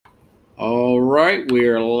right, we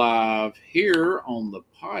are live here on the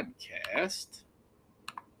podcast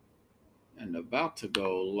and about to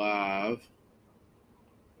go live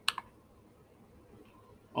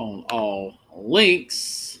on all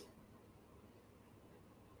links.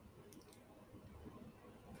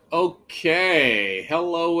 Okay,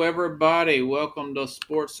 hello everybody. Welcome to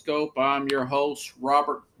Sports Scope. I'm your host,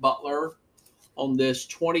 Robert Butler, on this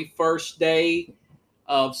 21st day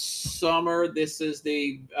of summer. This is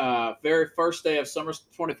the very first day of summer,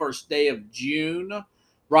 21st day of June.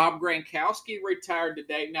 Rob Gronkowski retired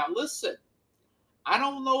today. Now, listen, I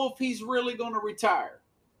don't know if he's really going to retire.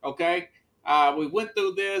 Okay. We went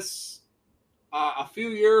through this a few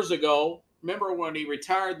years ago. Remember when he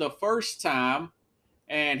retired the first time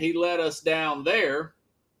and he let us down there?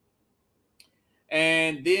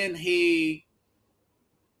 And then he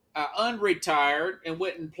unretired and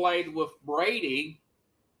went and played with Brady.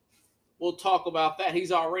 We'll talk about that.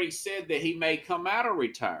 He's already said that he may come out of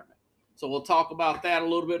retirement. So we'll talk about that a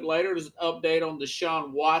little bit later. There's an update on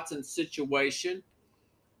Deshaun Watson situation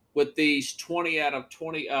with these 20 out of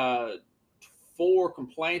 24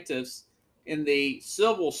 complainants in the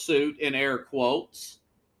civil suit, in air quotes,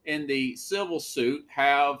 in the civil suit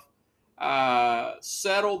have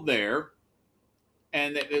settled there.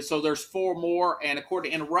 And so there's 4 more. And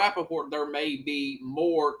according to Rappaport, there may be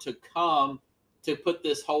more to come to put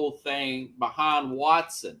this whole thing behind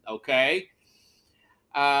Watson, okay?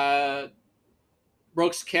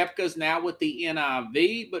 Brooks Koepka's now with the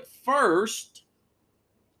NIV. But first,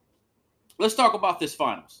 let's talk about this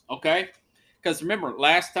finals, okay? Because remember,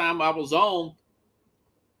 last time I was on,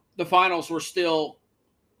 the finals were still,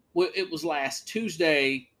 it was last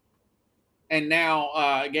Tuesday, and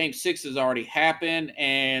now Game 6 has already happened,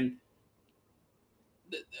 and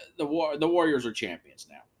the Warriors are champions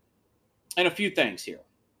now. And a few things here.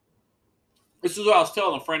 This is what I was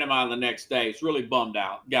telling a friend of mine the next day. He's really bummed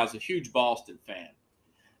out. The guy's a huge Boston fan.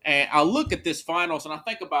 And I look at this finals and I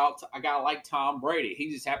think about a guy like Tom Brady.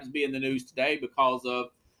 He just happens to be in the news today because of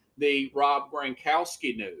the Rob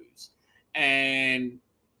Gronkowski news. And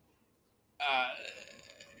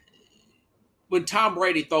when Tom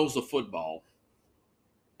Brady throws the football,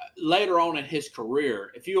 later on in his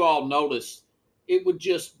career, if you all notice, it would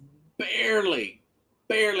just barely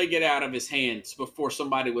get out of his hands before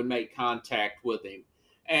somebody would make contact with him.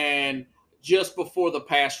 And just before the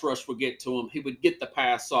pass rush would get to him, he would get the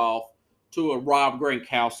pass off to a Rob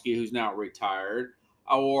Gronkowski, who's now retired,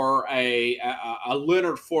 or a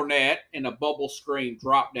Leonard Fournette in a bubble screen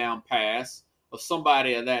drop down pass of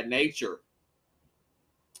somebody of that nature.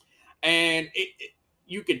 And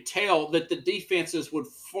you could tell that the defenses would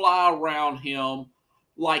fly around him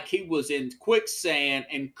like he was in quicksand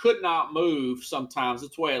and could not move sometimes.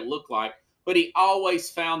 That's the way it looked like. But he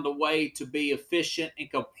always found a way to be efficient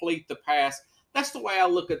and complete the pass. That's the way I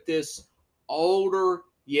look at this older,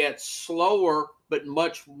 yet slower, but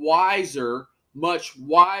much wiser. I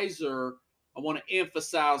want to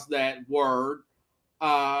emphasize that word,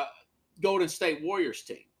 Golden State Warriors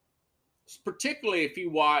team. Particularly if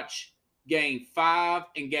you watch Game 5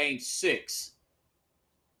 and Game 6,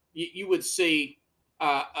 you would see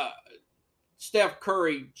Steph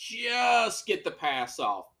Curry just get the pass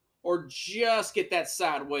off or just get that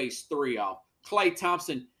sideways 3 off. Klay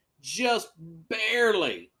Thompson just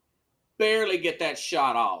barely get that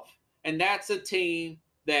shot off. And that's a team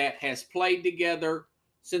that has played together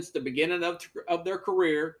since the beginning of their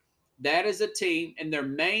career. That is a team, and their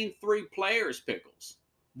main 3 players, Pickles,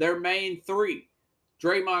 their main 3,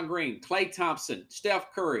 Draymond Green, Klay Thompson,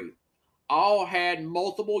 Steph Curry, all had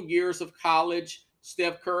multiple years of college.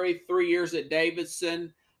 Steph Curry, 3 years at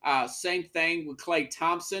Davidson. Same thing with Klay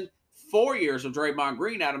Thompson. 4 years of Draymond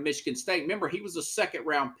Green out of Michigan State. Remember, he was a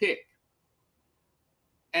second-round pick.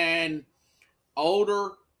 And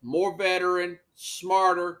older, more veteran,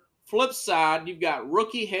 smarter. Flip side, you've got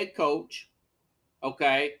rookie head coach.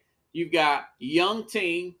 Okay? You've got young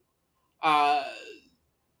team. The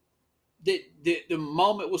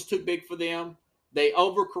moment was too big for them. They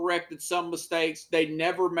overcorrected some mistakes. They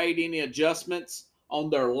never made any adjustments on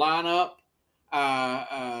their lineup.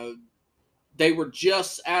 They were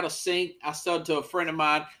just out of sync. I said to a friend of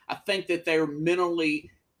mine, I think that they're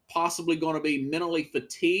possibly going to be mentally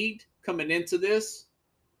fatigued coming into this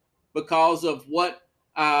because of what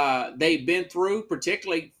they've been through,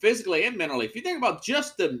 particularly physically and mentally. If you think about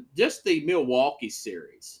just the Milwaukee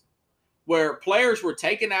series, where players were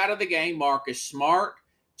taken out of the game, Marcus Smart,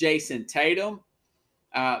 Jason Tatum,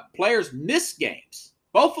 players missed games.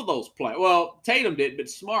 Both of those players. Well, Tatum did, but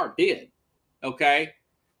Smart did. Okay?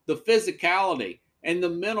 The physicality and the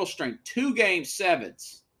mental strength. 2 Game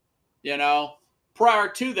 7s. Prior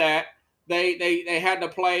to that, They had to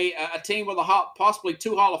play a team with possibly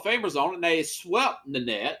 2 Hall of Famers on it, and they swept the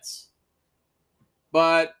Nets.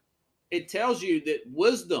 But it tells you that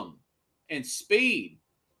wisdom and speed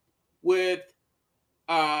with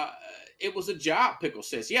it was a job, Pickle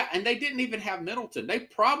says. Yeah, and they didn't even have Middleton. They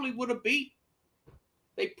probably would have beat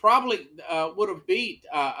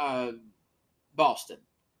Boston.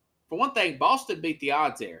 For one thing, Boston beat the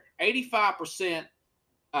odds there. 85%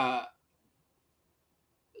 of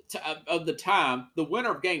the time, the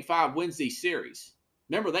winner of Game 5 wins these series.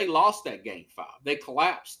 Remember, they lost that Game 5. They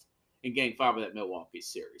collapsed in Game 5 of that Milwaukee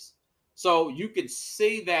series. So you can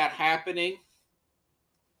see that happening.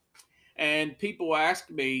 And people ask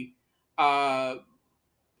me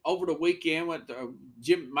over the weekend with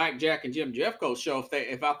Mike Jack and Jim Jeffco's show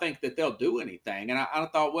if I think that they'll do anything. And I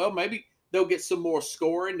thought, well, maybe they'll get some more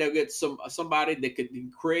scoring. They'll get somebody that could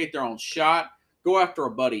create their own shot, go after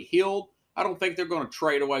a Buddy Hield. I don't think they're going to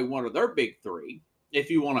trade away one of their big three, if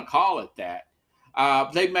you want to call it that.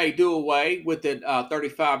 They may do away with the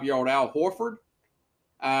 35-year-old Al Horford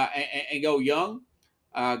and go young,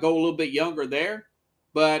 go a little bit younger there.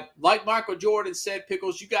 But like Michael Jordan said,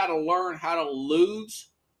 Pickles, you got to learn how to lose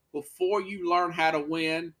before you learn how to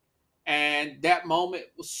win. And that moment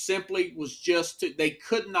was just they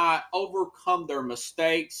could not overcome their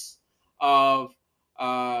mistakes of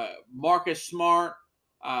Marcus Smart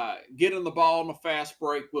getting the ball in a fast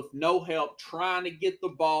break with no help, trying to get the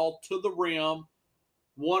ball to the rim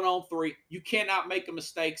 1-on-3. You cannot make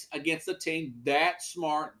mistakes against a team that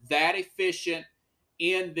smart, that efficient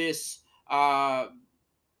in this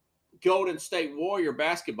Golden State Warrior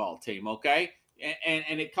basketball team, okay?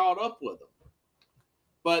 And it caught up with them.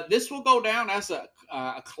 But this will go down as a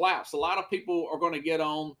collapse. A lot of people are going to get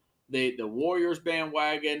on the Warriors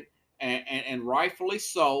bandwagon, and rightfully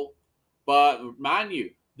so. But mind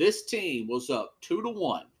you, this team was up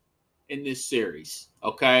 2-1 in this series,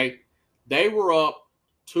 okay? They were up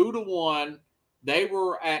 2-1. They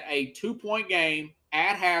were at a 2-point game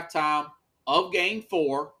at halftime of Game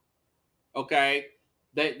 4, okay?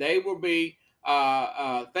 They will be,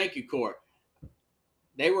 thank you, Court.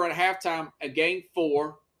 They were at halftime at Game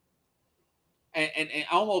 4 and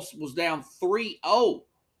almost was down 3-0.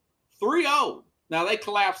 3-0. Now, they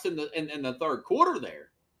collapsed in the third quarter there.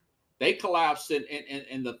 They collapsed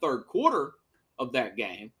in the third quarter of that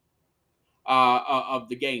game, of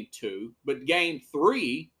the Game 2. But Game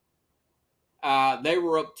 3, they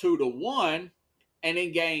were up 2-1. And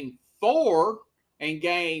in Game 4,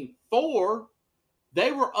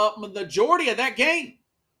 they were up the majority of that game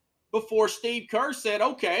before Steve Kerr said,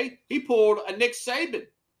 okay, he pulled a Nick Saban. And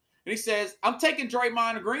he says, I'm taking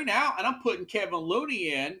Draymond Green out and I'm putting Kevin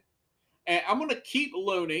Looney in. And I'm going to keep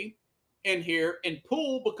Looney in here and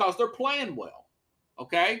Poole because they're playing well.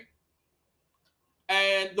 Okay?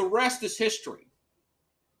 And the rest is history.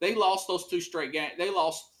 They lost those 2 straight games. They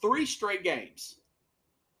lost 3 straight games.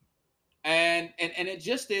 And it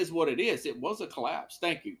just is what it is. It was a collapse.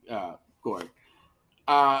 Thank you, Corey.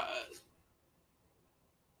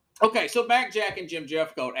 Okay, so Mac Jack and Jim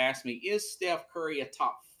Jeffcoat asked me, is Steph Curry a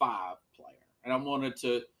top 5 player? And I wanted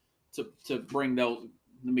to bring those.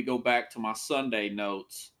 Let me go back to my Sunday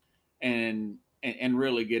notes and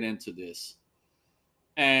really get into this.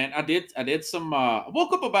 And I did some. I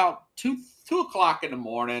woke up about 2 o'clock in the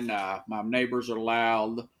morning. My neighbors are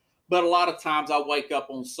loud, but a lot of times I wake up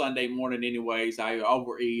on Sunday morning anyways. I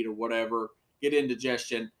overeat or whatever, get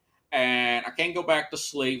indigestion. And I can't go back to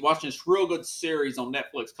sleep. Watching this real good series on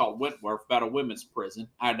Netflix called Wentworth about a women's prison.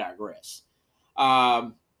 I digress.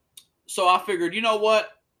 So I figured, you know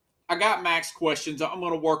what? I got Mac's questions. I'm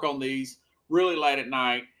going to work on these really late at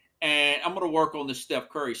night. And I'm going to work on this Steph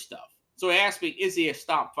Curry stuff. So he asked me, is he a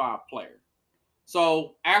top 5 player?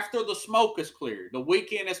 So after the smoke is cleared, the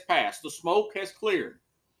weekend has passed. The smoke has cleared.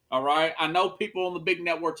 All right? I know people on the big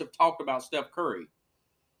networks have talked about Steph Curry.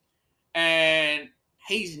 And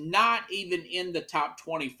he's not even in the top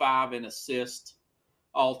 25 in assists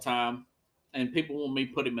all time. And people want me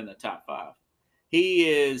to put him in the top 5. He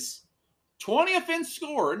is 20th in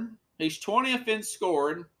scoring. He's 20th in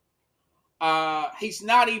scoring. He's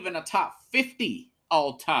not even a top 50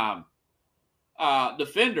 all-time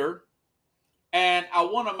defender. And I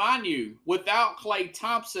want to mind you, without Klay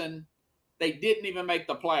Thompson, they didn't even make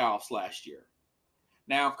the playoffs last year.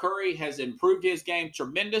 Now, Curry has improved his game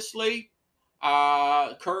tremendously.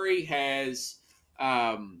 Curry has,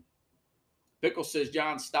 Pickle says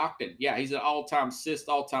John Stockton. Yeah, he's an all-time assist,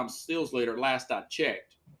 all-time steals leader, last I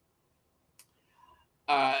checked.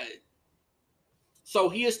 So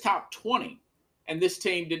he is top 20, and this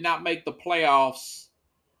team did not make the playoffs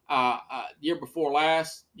year before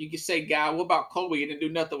last. You can say, guy, what about Kobe? He didn't do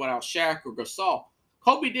nothing without Shaq or Gasol.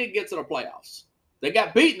 Kobe did get to the playoffs. They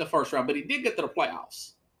got beat in the first round, but he did get to the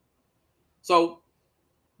playoffs. So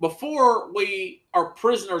before we are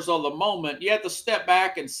prisoners of the moment, you have to step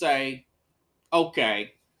back and say,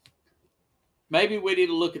 okay, maybe we need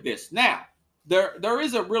to look at this. Now, there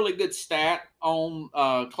is a really good stat on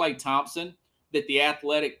Klay Thompson that The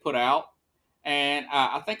Athletic put out. And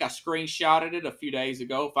I think I screenshotted it a few days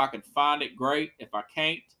ago. If I can find it, great. If I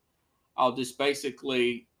can't, I'll just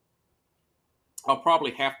basically, I'll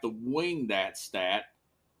probably have to wing that stat.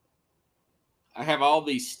 I have all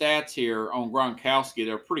these stats here on Gronkowski.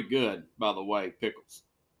 They're pretty good, by the way, Pickles,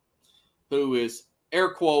 who is,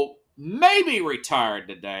 air quote, maybe retired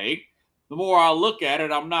today. The more I look at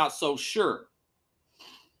it, I'm not so sure.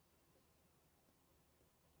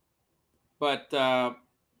 But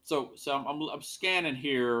so I'm scanning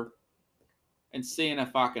here and seeing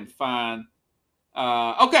if I can find.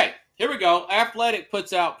 Okay, here we go. Athletic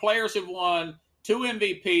puts out players have won 2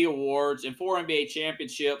 MVP awards and 4 NBA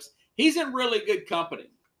championships. He's in really good company.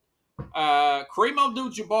 Kareem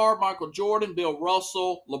Abdul-Jabbar, Michael Jordan, Bill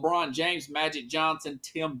Russell, LeBron James, Magic Johnson,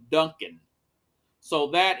 Tim Duncan. So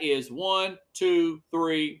that is 1, 2,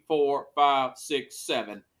 3, 4, 5, 6,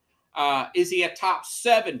 7. Is he a top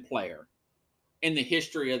 7 player in the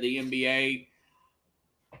history of the NBA?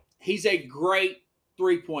 He's a great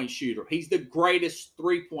three-point shooter. He's the greatest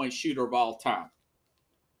three-point shooter of all time.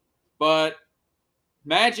 But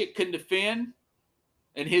Magic can defend.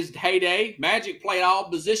 In his heyday, Magic played all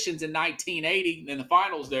positions in 1980 in the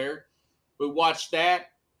finals there. We watched that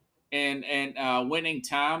and winning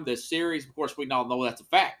time, the series. Of course, we all know that's a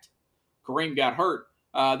fact. Kareem got hurt.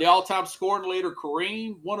 The all-time scoring leader,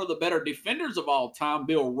 Kareem, one of the better defenders of all time,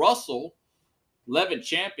 Bill Russell, 11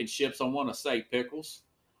 championships, I want to say, Pickles.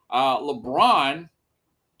 LeBron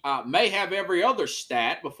may have every other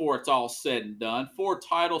stat before it's all said and done. 4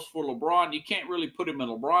 titles for LeBron. You can't really put him in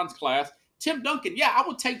LeBron's class. Tim Duncan, yeah, I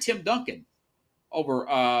would take Tim Duncan over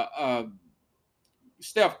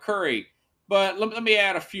Steph Curry. But let me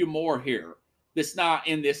add a few more here that's not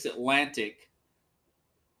in this Atlantic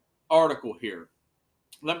article here.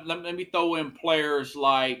 Let me throw in players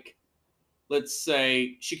like, let's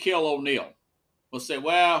say, Shaquille O'Neal. We'll say,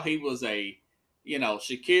 well, he was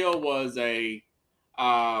Shaquille was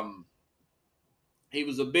he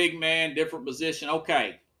was a big man, different position.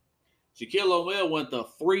 Okay. Shaquille O'Neal went to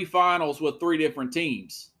 3 finals with 3 different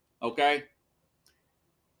teams. Okay.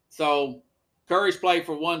 So Curry's played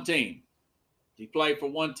for one team. He played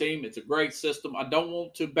for one team. It's a great system. I don't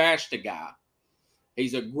want to bash the guy.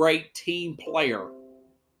 He's a great team player.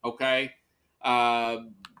 Okay.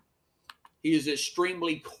 He is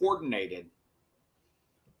extremely coordinated.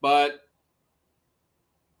 But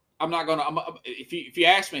I'm not going to, if you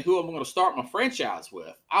ask me who I'm going to start my franchise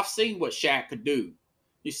with, I've seen what Shaq could do.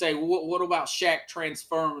 You say, well, what about Shaq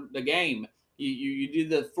transforming the game? You do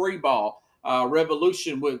the 3-ball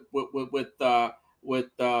revolution with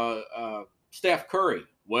Steph Curry.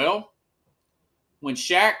 Well, when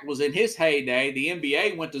Shaq was in his heyday, the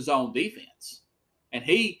NBA went to zone defense, and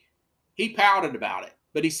he pouted about it,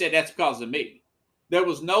 but he said that's because of me. There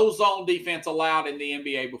was no zone defense allowed in the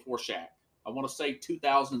NBA before Shaq. I want to say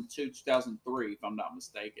 2002, 2003, if I'm not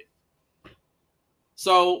mistaken.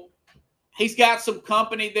 So he's got some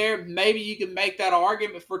company there. Maybe you can make that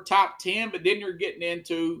argument for top 10, but then you're getting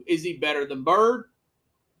into, is he better than Bird?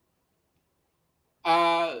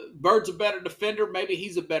 Bird's a better defender. Maybe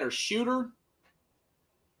he's a better shooter.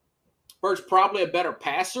 Bird's probably a better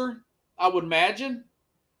passer, I would imagine.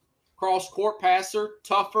 Cross-court passer,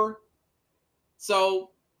 tougher.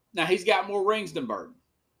 So now he's got more rings than Bird.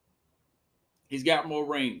 He's got more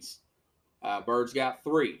rings. Bird's got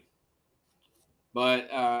 3. But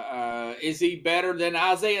is he better than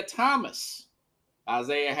Isaiah Thomas?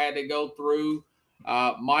 Isaiah had to go through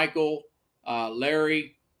Michael,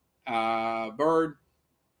 Larry, Bird,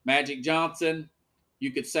 Magic Johnson.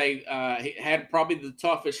 You could say he had probably the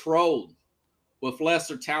toughest road with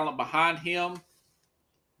lesser talent behind him.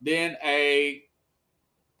 Then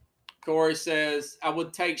Corey says, I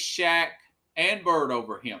would take Shaq and Bird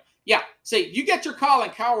over him. Yeah, see, you get your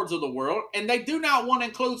Colin Cowards of the world, and they do not want to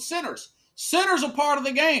include centers. Center's a part of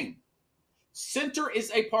the game. Center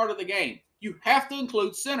is a part of the game. You have to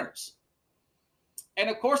include centers.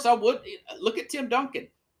 And, of course, I would look at Tim Duncan.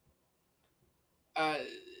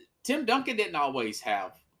 Tim Duncan didn't always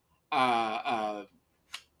have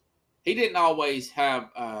he didn't always have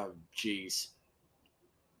I'm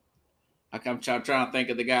trying to think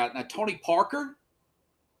of the guy. Now, Tony Parker,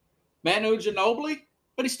 Manu Ginobili,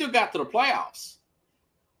 but he still got to the playoffs.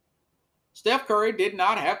 Steph Curry did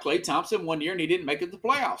not have Klay Thompson one year, and he didn't make it to the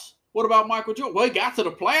playoffs. What about Michael Jordan? Well, he got to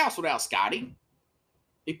the playoffs without Scottie.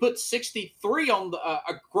 He put 63 on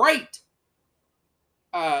a great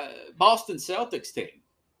Boston Celtics team.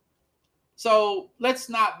 So let's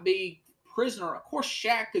not be prisoner. Of course,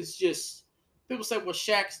 Shaq is just, people say, well,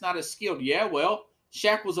 Shaq's not as skilled. Yeah, well,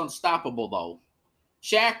 Shaq was unstoppable, though.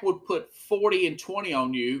 Shaq would put 40 and 20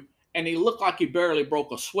 on you, and he looked like he barely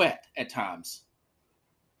broke a sweat at times.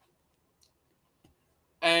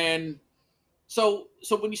 And so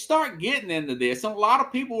when you start getting into this, and a lot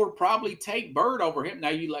of people would probably take Bird over him. Now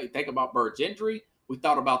you think about Bird's injury. We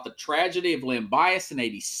thought about the tragedy of Len Bias in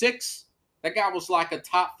 '86. That guy was like a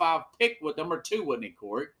top 5 pick with number 2, wasn't he,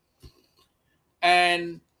 Corey?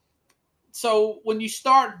 And so when you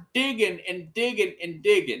start digging and digging and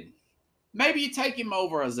digging, maybe you take him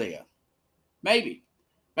over Isaiah. Maybe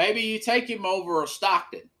you take him over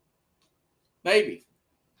Stockton. Maybe.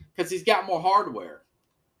 Because he's got more hardware.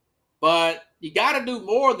 But you got to do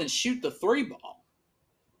more than shoot the 3 ball.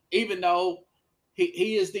 Even though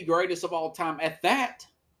he is the greatest of all time at that.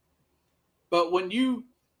 But when you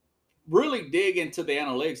really dig into the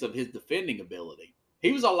analytics of his defending ability,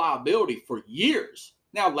 he was a liability for years.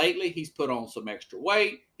 Now, lately, he's put on some extra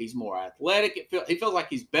weight. He's more athletic. He feels like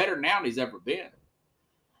he's better now than he's ever been.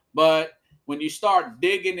 But when you start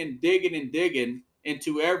digging and digging and digging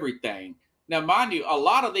into everything, now, mind you, a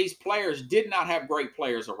lot of these players did not have great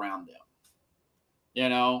players around them. You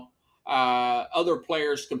know, other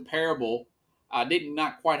players comparable did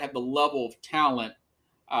not quite have the level of talent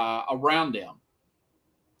around them.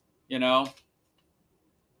 You know,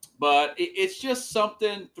 but it's just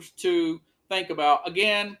something to think about.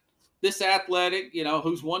 Again, this athletic, you know,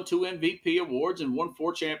 who's won 2 MVP awards and won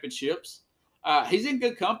 4 championships, he's in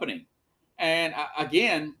good company. And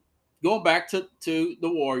again, going back to the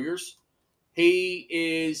Warriors, he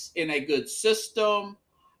is in a good system.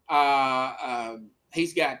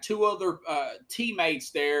 He's got 2 other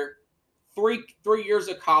teammates there, three years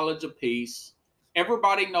of college apiece.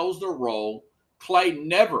 Everybody knows their role. Klay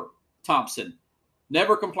Thompson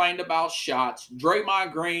never complained about shots.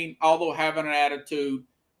 Draymond Green, although having an attitude,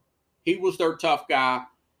 he was their tough guy.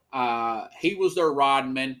 He was their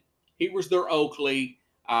Rodman. He was their Oakley.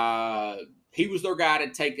 He was their guy to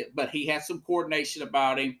take it, but he had some coordination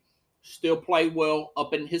about him. Still played well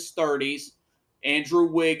up in his 30s.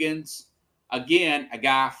 Andrew Wiggins, again, a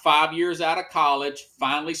guy 5 years out of college,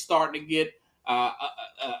 finally starting to get a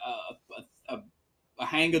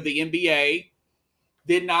hang of the NBA.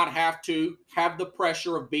 Did not have to have the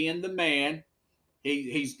pressure of being the man.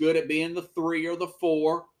 He's good at being the 3 or the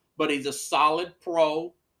 4, but he's a solid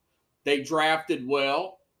pro. They drafted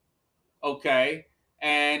well. Okay.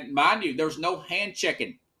 And mind you, there's no hand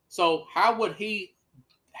checking. So how would he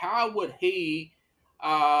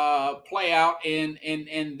play out in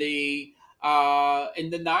the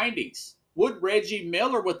 90s? Would Reggie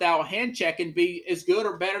Miller without hand checking be as good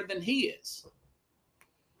or better than he is?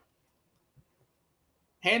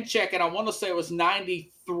 Hand checking, I want to say it was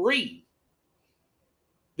 93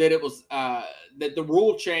 that it was that the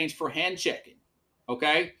rule changed for hand checking.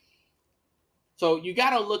 Okay, so you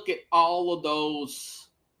got to look at all of those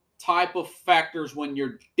type of factors when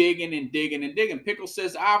you're digging and digging and digging. Pickle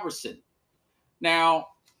says Iverson. Now,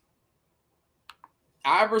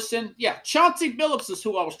 Iverson, yeah, Chauncey Billups is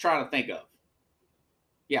who I was trying to think of.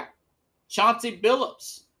 Yeah, Chauncey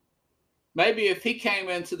Billups. Maybe if he came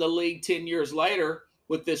into the league 10 years later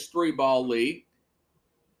with this 3-ball league,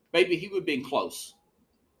 maybe he would have been close.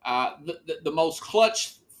 The most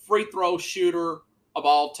clutch free throw shooter of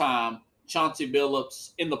all time, Chauncey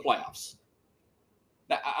Billups, in the playoffs.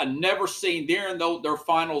 I never seen, during their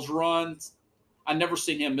finals runs, I never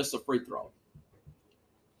seen him miss a free throw.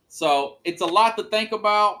 So it's a lot to think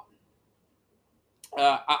about.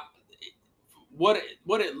 What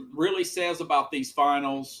it really says about these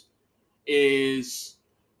finals is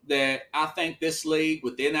that I think this league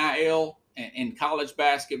with NIL and college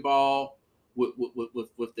basketball,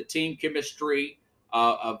 with the team chemistry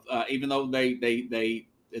of even though they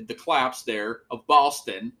the collapse there of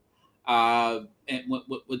Boston, and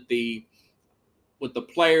with the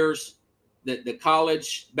players, the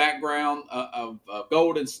college background of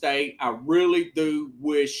Golden State, I really do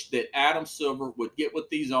wish that Adam Silver would get with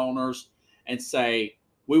these owners and say,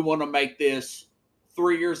 we want to make this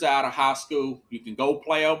 3 years out of high school. You can go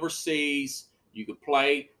play overseas. You can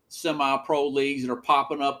play semi-pro leagues that are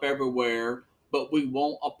popping up everywhere, but we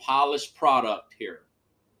want a polished product here.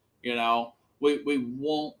 You know, we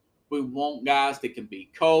want guys that can be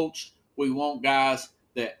coached. We want guys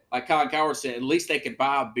that, like Colin Cowherd said, at least they can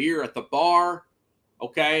buy a beer at the bar.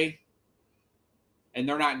 Okay. and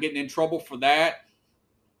they're not getting in trouble for that,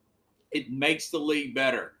 it makes the league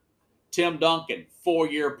better. Tim Duncan,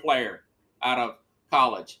 4-year player out of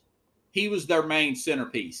college. He was their main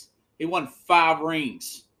centerpiece. He won 5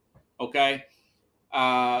 rings. Okay.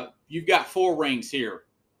 You've got 4 rings here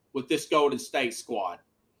with this Golden State squad.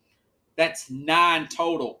 That's 9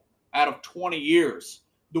 total out of 20 years.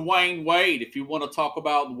 Dwayne Wade, if you want to talk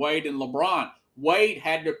about Wade and LeBron, Wade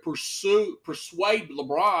had to persuade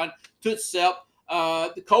LeBron to accept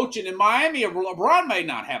the coaching in Miami. LeBron may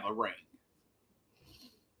not have a ring.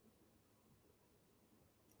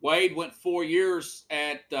 Wade went 4 years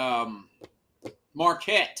at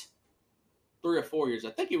Marquette. 3 or 4 years.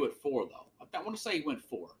 I think he went 4, though. I want to say he went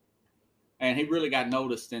 4. And he really got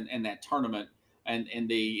noticed in that tournament and in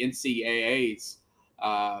the NCAAs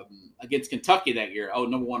against Kentucky that year.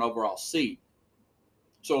 Number 1 overall seed.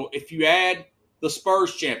 So if you add the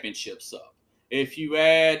Spurs championships up, if you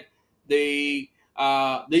add these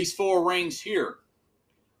 4 rings here,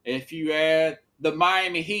 if you add the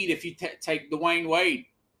Miami Heat, if you take Dwayne Wade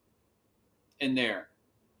in there,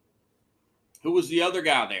 who was the other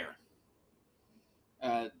guy there?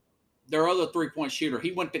 Their other 3-point shooter.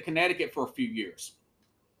 He went to Connecticut for a few years.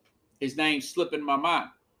 His name's slipping my mind.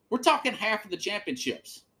 We're talking half of the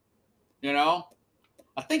championships. You know,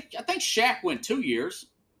 I think Shaq went 2 years.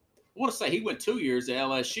 I want to say he went 2 years at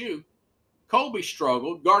LSU. Kobe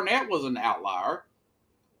struggled. Garnett was an outlier.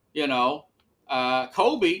 You know,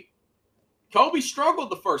 Kobe struggled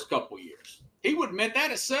the first couple of years. He would admit that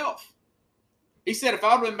himself. He said, if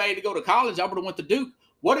I would have been made to go to college, I would have went to Duke.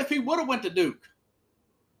 What if he would have went to Duke?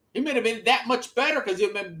 He may have been that much better because he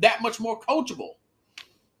would have been that much more coachable.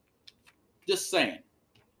 Just saying.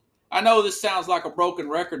 I know this sounds like a broken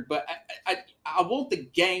record, but I want the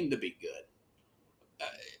game to be good.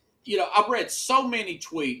 You know, I've read so many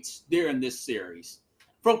tweets during this series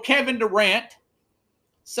from Kevin Durant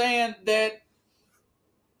saying that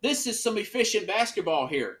this is some efficient basketball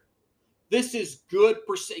here. This is good.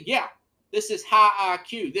 Yeah, this is high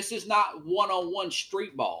IQ. This is not one-on-one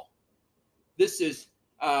street ball. This is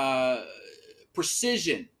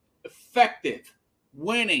precision, effective,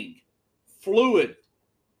 winning, fluid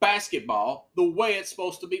basketball the way it's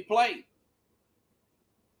supposed to be played.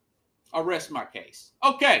 I'll rest my case.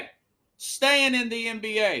 Okay, staying in the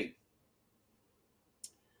NBA.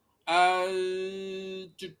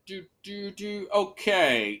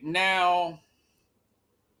 Okay, now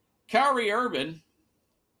Kyrie Irving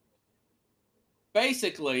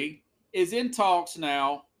basically is in talks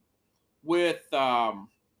now with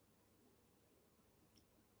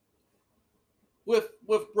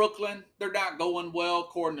Brooklyn. They're not going well,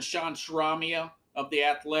 according to Sean Sharamia of The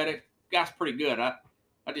Athletic. Guy's pretty good.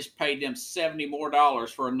 I just paid them $70 more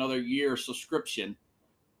for another year subscription,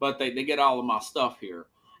 but they get all of my stuff here.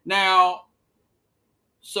 Now,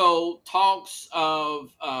 so talks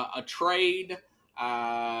of a trade.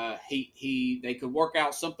 They could work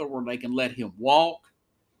out something where they can let him walk.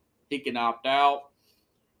 He can opt out.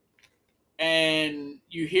 And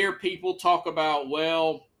you hear people talk about,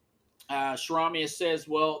 well, Sharamia says,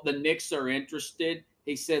 well, the Knicks are interested.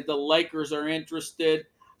 He said the Lakers are interested.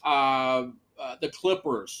 The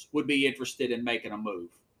Clippers would be interested in making a move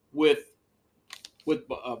with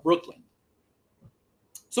Brooklyn.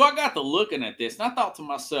 So I got to looking at this, and I thought to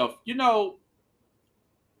myself, you know,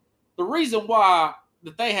 the reason why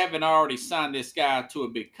that they haven't already signed this guy to a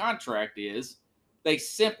big contract is they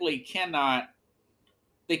simply cannot.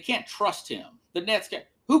 They can't trust him. The Nets can't.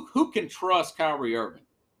 Who can trust Kyrie Irving?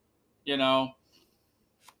 You know.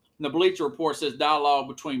 And the Bleacher Report says dialogue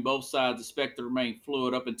between both sides is expected to remain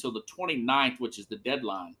fluid up until the 29th, which is the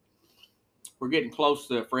deadline. We're getting close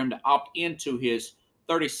for him to opt into his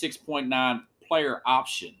 36.9 player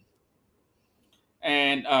option.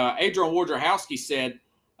 And Adrian Wojciechowski said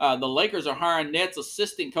the Lakers are hiring Nets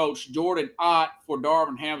assistant coach Jordan Ott for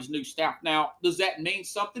Darvin Ham's new staff. Now, does that mean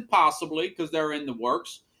something? Possibly, because they're in the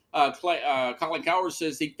works. Colin Cowherd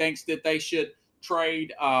says he thinks that they should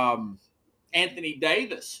trade Anthony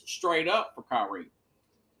Davis straight up for Kyrie.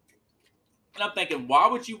 And I'm thinking, why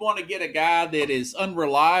would you want to get a guy that is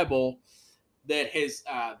unreliable, that has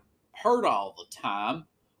hurt all the time,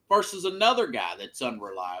 versus another guy that's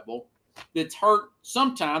unreliable, that's hurt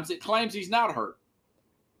sometimes, that claims he's not hurt,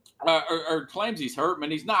 or claims he's hurt,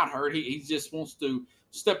 but he's not hurt. He just wants to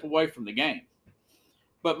step away from the game.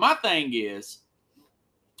 But my thing is,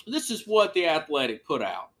 this is what The Athletic put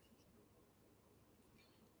out.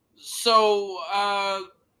 So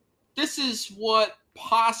this is what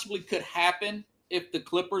possibly could happen if the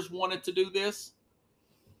Clippers wanted to do this.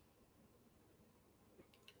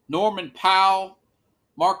 Norman Powell,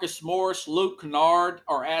 Marcus Morris, Luke Kennard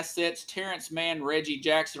are assets. Terrence Mann, Reggie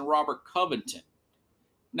Jackson, Robert Covington.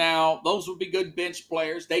 Now, those would be good bench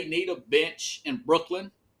players. They need a bench in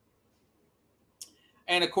Brooklyn.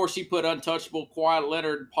 And, of course, he put untouchable, Kawhi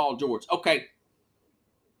Leonard, Paul George. Okay.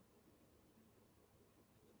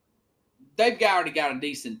 They've already got a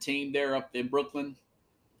decent team there up in Brooklyn.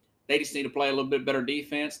 They just need to play a little bit better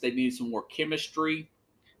defense. They need some more chemistry.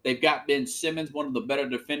 They've got Ben Simmons, one of the better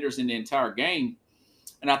defenders in the entire game.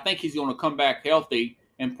 And I think he's going to come back healthy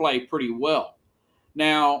and play pretty well.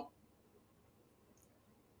 Now,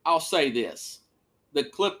 I'll say this. The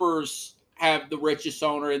Clippers have the richest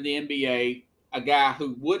owner in the NBA, a guy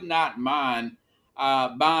who would not mind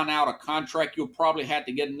buying out a contract. You'll probably have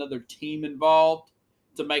to get another team involved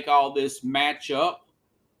to make all this match up.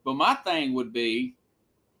 But my thing would be,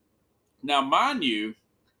 now mind you,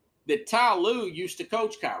 that Ty Lue used to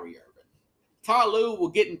coach Kyrie Irving. Ty Lue will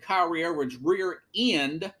get in Kyrie Irving's rear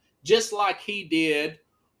end just like he did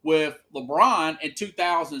with LeBron in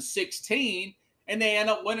 2016, and they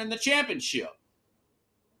end up winning the championship.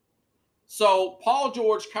 So Paul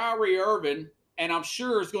George, Kyrie Irving, and I'm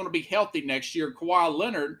sure is going to be healthy next year, Kawhi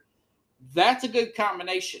Leonard, that's a good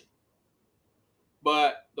combination.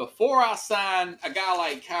 But before I sign a guy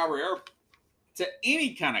like Kyrie Irving to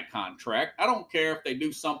any kind of contract, I don't care if they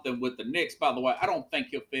do something with the Knicks. By the way, I don't think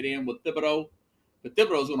he'll fit in with Thibodeau. But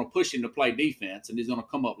Thibodeau's going to push him to play defense, and he's going to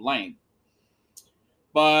come up lame.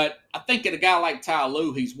 But I think at a guy like Ty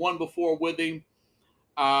Lue, he's won before with him.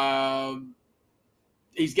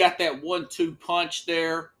 He's got that 1-2 punch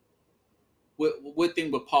there with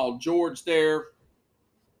him, with Paul George there.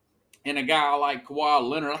 And a guy like Kawhi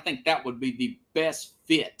Leonard, I think that would be the best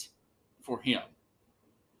fit for him.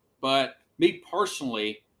 But me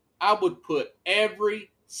personally, I would put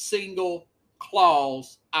every single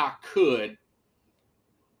clause I could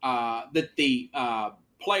that the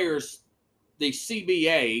players, the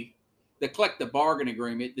CBA, the collective bargaining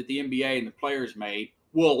agreement that the NBA and the players made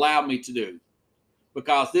will allow me to do.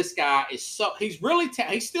 Because this guy is he's really,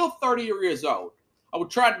 he's still 30 years old. I would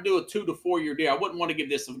try to do a 2 to 4 year deal. I wouldn't want to give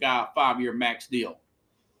this guy a 5-year max deal.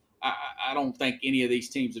 I don't think any of these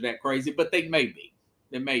teams are that crazy, but they may be.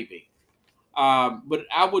 They may be. But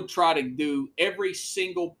I would try to do every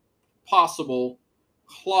single possible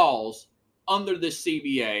clause under the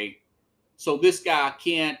CBA so this guy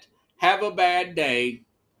can't have a bad day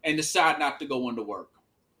and decide not to go into work.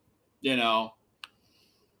 You know?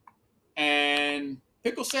 And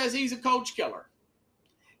Pickle says he's a coach killer.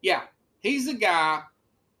 Yeah, he's a guy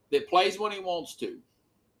that plays when he wants to,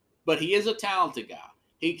 but he is a talented guy.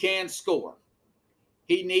 He can score.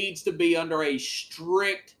 He needs to be under a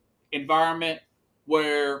strict environment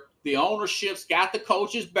where the ownership's got the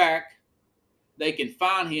coaches back. They can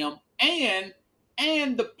find him, and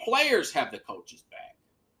the players have the coaches back.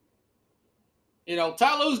 You know,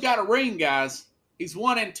 Ty Lue's got a ring, guys. He's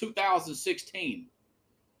won in 2016.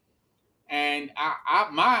 And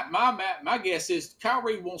my guess is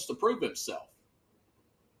Kyrie wants to prove himself.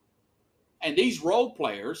 And these role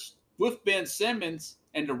players with Ben Simmons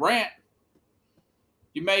and Durant,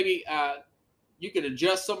 you maybe you could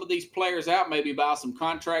adjust some of these players out, maybe buy some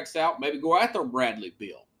contracts out, maybe go after Bradley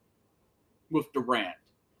Beal with Durant.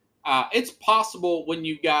 It's possible when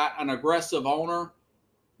you've got an aggressive owner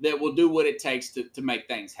that will do what it takes to make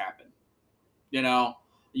things happen. You know,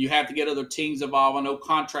 you have to get other teams involved. I know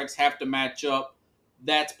contracts have to match up.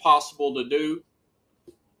 That's possible to do.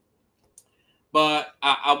 But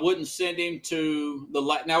I wouldn't send him to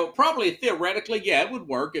the – now, probably theoretically, yeah, it would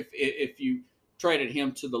work if you traded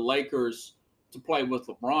him to the Lakers to play with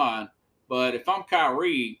LeBron. But if I'm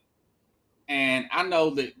Kyrie and I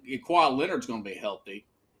know that Kawhi Leonard's going to be healthy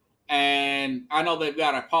and I know they've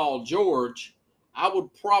got a Paul George, I would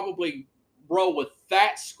probably roll with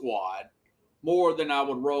that squad more than I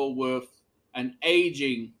would roll with an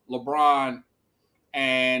aging LeBron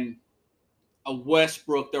and a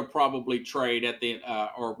Westbrook. They'll probably trade at the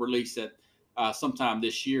or release it sometime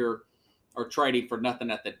this year, or trading for nothing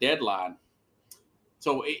at the deadline.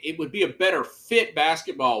 So it would be a better fit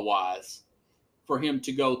basketball-wise for him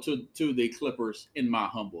to go to the Clippers, in my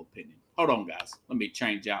humble opinion. Hold on, guys. Let me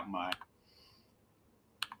change out my.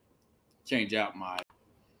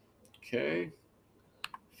 Okay.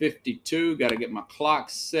 52. Got to get my clock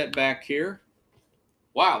set back here.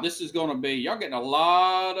 Wow, this is going to be, y'all getting a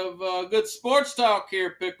lot of good sports talk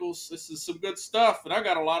here, Pickles. This is some good stuff, and I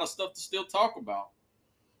got a lot of stuff to still talk about.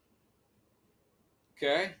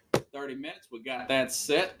 Okay, 30 minutes. We got that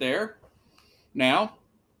set there. Now,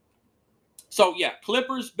 so yeah,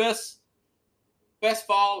 Clippers best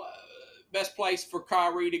place for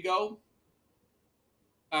Kyrie to go.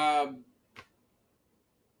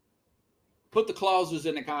 Put the clauses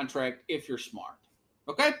in the contract if you're smart.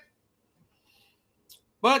 Okay?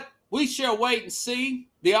 But we shall wait and see.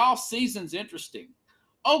 The off season's interesting.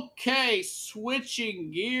 Okay,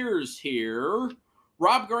 switching gears here.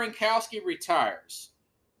 Rob Gronkowski retires.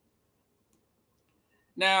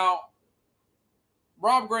 Now,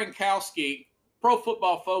 Rob Gronkowski, Pro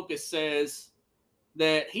Football Focus says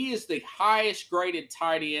that he is the highest graded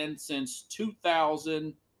tight end since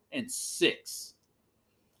 2006.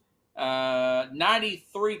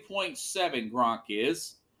 93.7 Gronk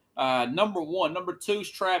is. Number one. Number two is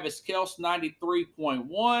Travis Kelce,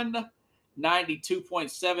 93.1.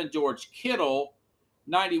 92.7 George Kittle.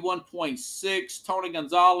 91.6 Tony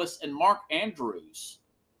Gonzalez and Mark Andrews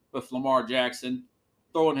with Lamar Jackson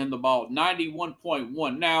throwing him the ball.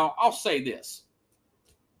 91.1. Now, I'll say this.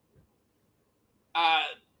 A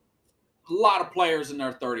lot of players in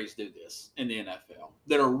their 30s do this in the NFL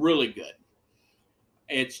that are really good.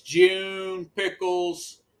 It's June,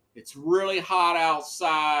 pickles. It's really hot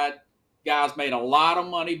outside. Guy's made a lot of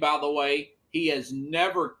money, by the way. He has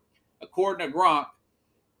never, according to Gronk,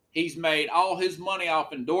 he's made all his money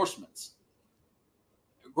off endorsements.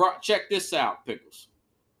 Check this out, pickles.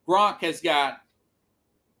 Gronk has got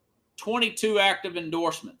 22 active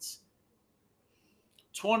endorsements.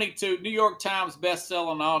 22 New York Times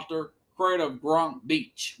best-selling author, creator of Gronk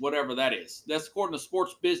Beach, whatever that is. That's according to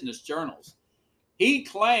Sports Business Journals. He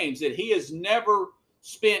claims that he has never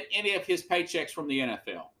spent any of his paychecks from the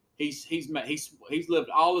NFL. He's lived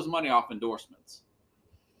all his money off endorsements.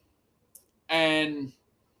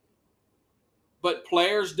 But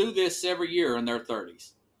players do this every year in their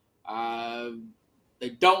 30s. They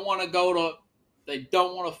don't want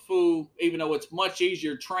to fool, even though it's much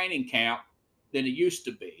easier training camp than it used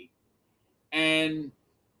to be. And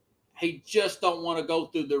he just don't want to go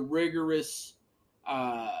through the rigorous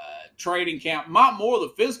training camp. Not more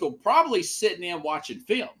the physical, probably sitting in watching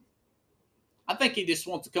film. I think he just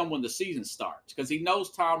wants to come when the season starts because he knows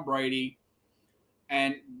Tom Brady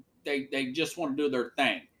and they just want to do their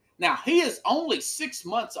thing. Now, he is only 6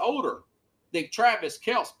 months older than Travis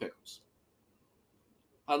Kelce, pickles.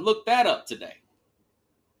 I looked that up today.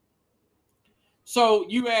 So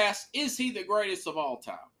you ask, is he the greatest of all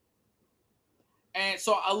time? And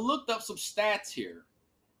so I looked up some stats here,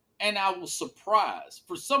 and I was surprised.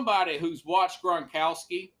 For somebody who's watched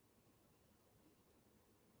Gronkowski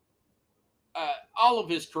all of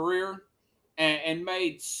his career and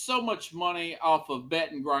made so much money off of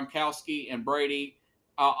betting Gronkowski and Brady,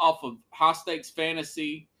 off of high-stakes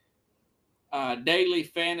fantasy, daily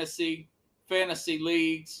fantasy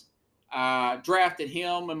leagues. Drafted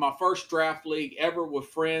him in my first draft league ever with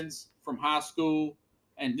friends from high school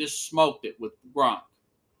and just smoked it with Gronk.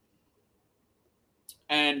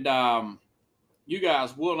 And you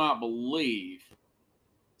guys will not believe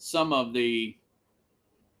some of the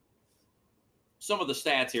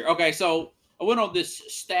stats here. Okay, so I went on this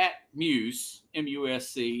StatMuse,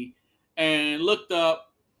 MUSC, and looked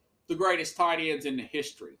up the greatest tight ends in the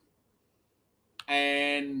history.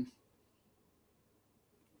 And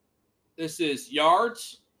this is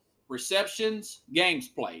yards, receptions, games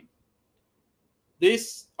played.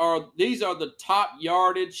 These are the top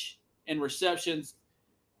yardage and receptions,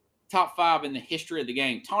 top 5 in the history of the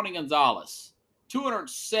game. Tony Gonzalez,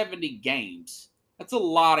 270 games. That's a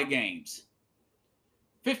lot of games.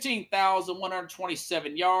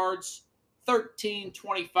 15,127 yards,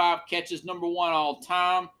 1,325 catches, number 1 all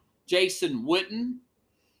time. Jason Witten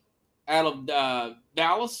out of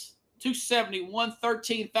Dallas, 271,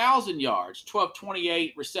 13,000 yards,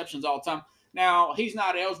 1,228 receptions all time. Now, he's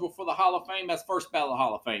not eligible for the Hall of Fame. That's first ballot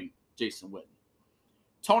Hall of Fame, Jason Witten.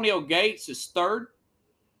 Tonio Gates is third.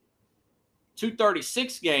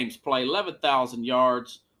 236 games played, 11,000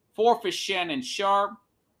 yards. Fourth is Shannon Sharp.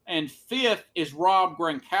 And fifth is Rob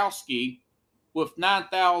Gronkowski with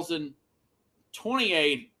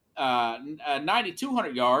 9,028,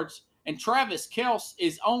 9,200 yards. And Travis Kelce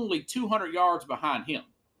is only 200 yards behind him.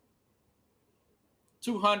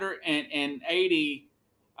 280,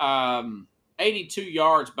 82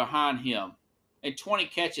 yards behind him. And 20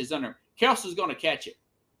 catches under. Kelce is going to catch it.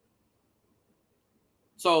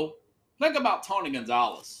 So think about Tony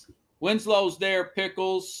Gonzalez. Winslow's there,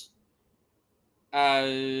 Pickles. No,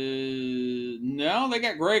 they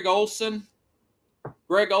got Greg Olsen.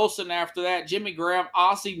 Greg Olsen after that. Jimmy Graham.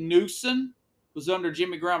 Ozzie Newsome was under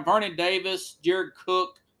Jimmy Graham. Vernon Davis, Jared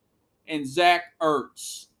Cook, and Zach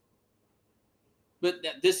Ertz. But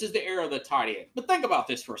this is the era of the tight end. But think about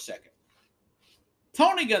this for a second.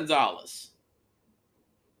 Tony Gonzalez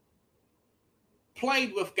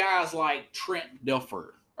played with guys like Trent Green,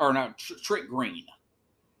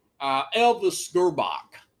 Elvis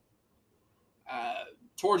Gerbach,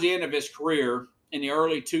 towards the end of his career in the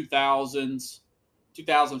early 2000s,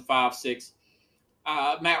 2005, 6,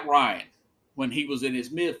 Matt Ryan, when he was in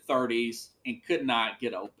his mid-30s and could not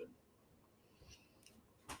get open.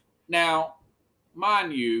 Now,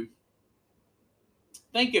 mind you,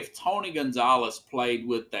 think if Tony Gonzalez played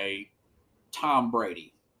with a Tom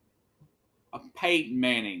Brady, a Peyton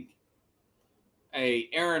Manning, a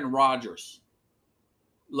Aaron Rodgers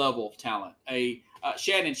level of talent, a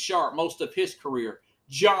Shannon Sharp most of his career,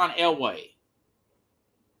 John Elway.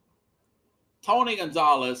 Tony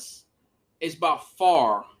Gonzalez is by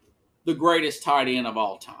far the greatest tight end of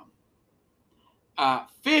all time.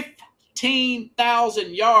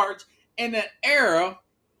 15,000 yards in an era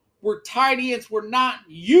where tight ends were not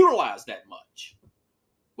utilized that much.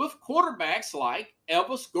 With quarterbacks like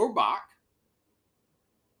Elvis Grbac,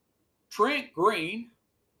 Trent Green,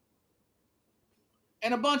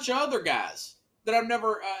 and a bunch of other guys that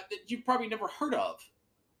that you've probably never heard of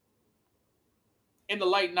in the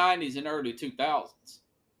late 90s and early 2000s.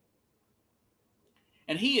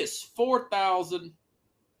 And he is 6,000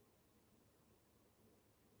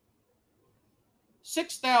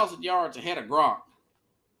 yards ahead of Gronk.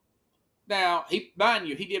 Now, mind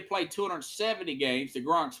you, he did play 270 games. The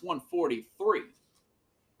Gronk's 143.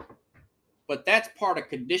 But that's part of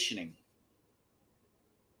conditioning.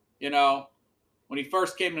 You know, when he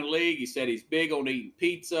first came in the league, he said he's big on eating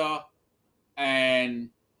pizza and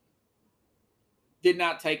did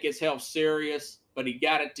not take his health serious, but he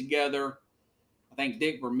got it together. I think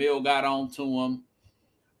Dick Vermeil got on to him,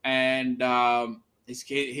 and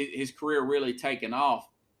his career really taken off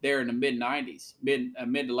there in the mid-90s, mid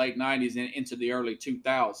to late 90s and into the early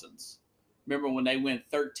 2000s. Remember when they went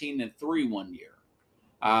 13-3 one year?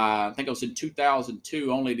 I think it was in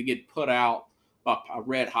 2002, only to get put out by a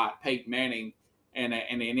red-hot Peyton Manning and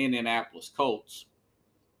an Indianapolis Colts.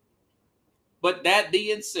 But that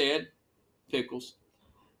being said, Pickles,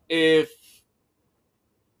 if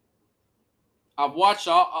I've watched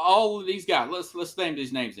all of these guys, let's name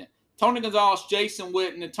these names in. Tony Gonzalez, Jason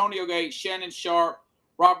Witten, Antonio Gates, Shannon Sharp,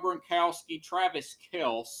 Rob Gronkowski, Travis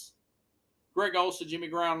Kelce, Greg Olsen, Jimmy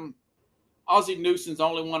Graham, Ozzie Newsom's the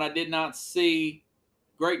only one I did not see.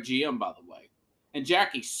 Great GM, by the way. And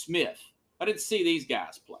Jackie Smith. I didn't see these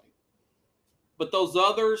guys play. But those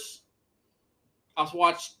others, I've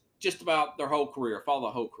watched just about their whole career, follow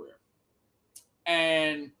the whole career.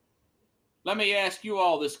 And let me ask you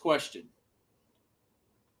all this question.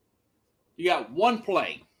 You got one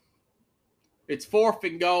play. It's 4th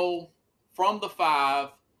and goal from the 5.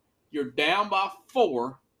 You're down by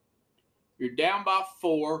 4.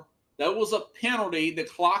 That was a penalty. The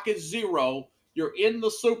clock is 0. You're in the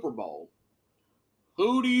Super Bowl.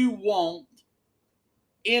 Who do you want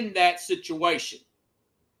in that situation?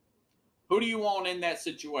 Who do you want in that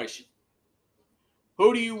situation?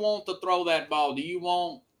 Who do you want to throw that ball? Do you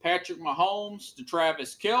want Patrick Mahomes to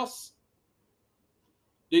Travis Kelce?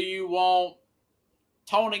 Do you want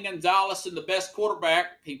Tony Gonzalez and the best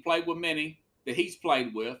quarterback, he played with many, that he's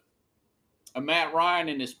played with, a Matt Ryan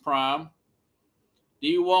in his prime? Do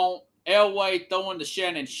you want Elway throwing to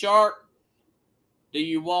Shannon Sharp? Do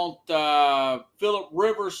you want Phillip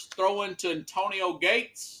Rivers throwing to Antonio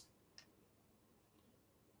Gates?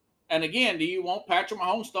 And again, do you want Patrick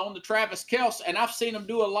Mahomes throwing to Travis Kelce? And I've seen him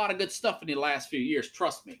do a lot of good stuff in the last few years.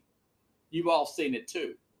 Trust me. You've all seen it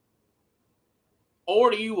too. Or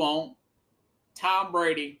do you want Tom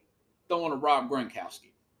Brady throwing to Rob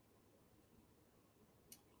Gronkowski?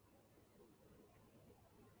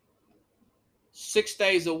 Six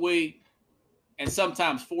days a week, and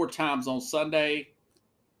sometimes 4 times on Sunday,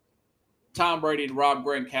 Tom Brady to Rob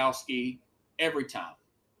Gronkowski every time.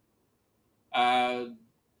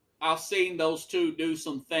 I've seen those two do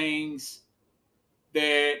some things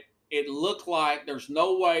that it looked like there's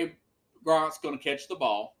no way Gronk's going to catch the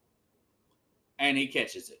ball, and he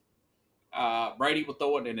catches it. Brady would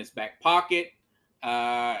throw it in his back pocket.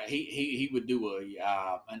 He would do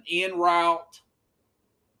an in route.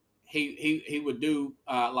 He would do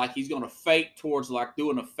like he's going to fake towards like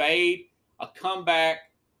doing a fade, a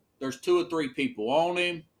comeback. There's 2 or 3 people on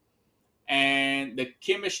him, and the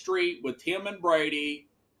chemistry with him and Brady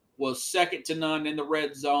was second to none in the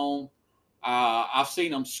red zone. I've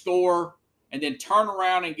seen them score and then turn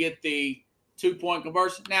around and get the 2-point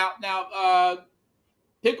conversion. Now,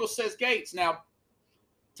 Pickles says Gates. Now,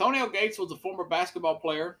 Antonio Gates was a former basketball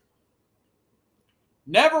player.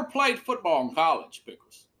 Never played football in college,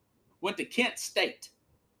 Pickles. Went to Kent State.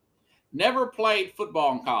 Never played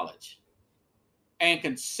football in college. And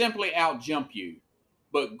can simply out-jump you.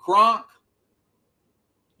 But Gronk,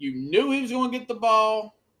 you knew he was going to get the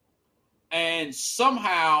ball. And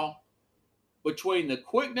somehow between the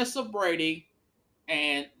quickness of Brady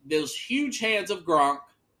and those huge hands of Gronk,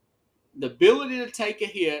 the ability to take a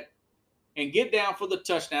hit and get down for the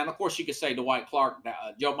touchdown. Of course, you could say Dwight Clark,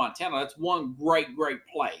 Joe Montana. That's one great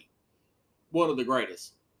play, one of the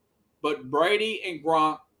greatest. But Brady and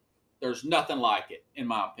Gronk, there's nothing like it, in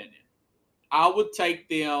my opinion. I would take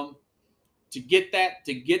them to get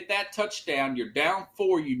that touchdown. You're down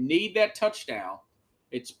 4. You need that touchdown.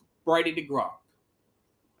 It's Brady to Gronk,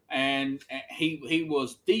 and he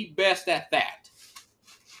was the best at that.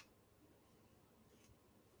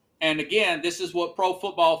 And again, this is what Pro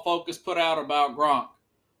Football Focus put out about Gronk.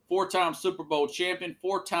 4-time Super Bowl champion,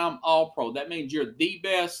 4-time All-Pro. That means you're the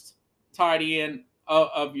best tight end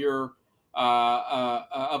of your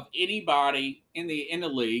of anybody in the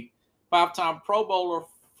league. 5-time Pro Bowler,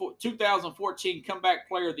 2014 Comeback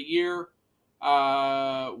Player of the Year,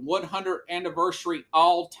 100th anniversary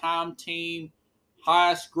all-time team,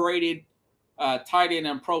 highest graded tight end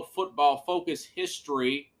in Pro Football Focus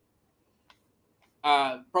history.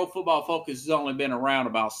 Pro Football Focus has only been around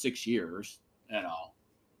about 6 years,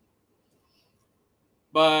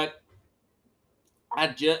 But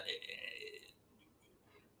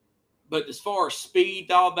but as far as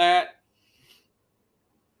speed, all that.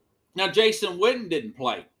 Now, Jason Witten didn't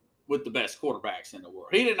play with the best quarterbacks in the world.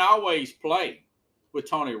 He didn't always play with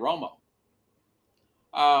Tony Romo.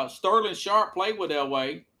 Sterling Sharpe played with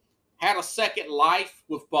Elway, had a second life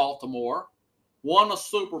with Baltimore, won a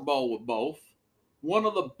Super Bowl with both. One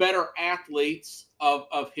of the better athletes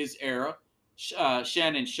of his era,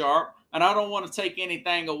 Shannon Sharpe. And I don't want to take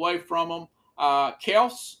anything away from him.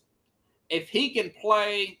 Kels, if he can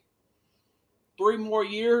play 3 more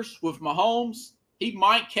years with Mahomes, he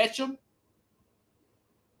might catch him.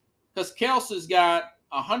 Because Kels has got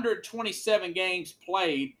 127 games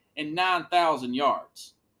played and 9,000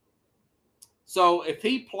 yards. So if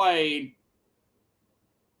he played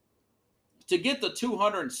to get the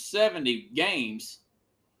 270 games,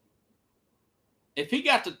 if he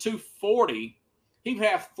got to 240, he'd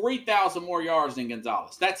have 3,000 more yards than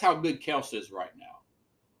Gonzalez. That's how good Kels is right now.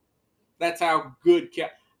 That's how good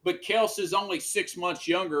But Kels is only 6 months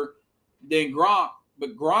younger than Gronk.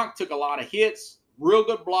 But Gronk took a lot of hits, real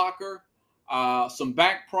good blocker, some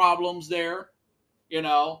back problems there,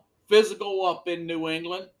 physical up in New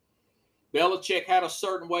England. Belichick had a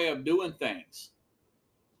certain way of doing things,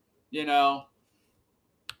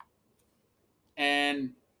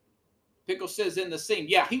 And Pickle says in the scene,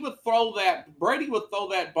 yeah, he would throw that. Brady would throw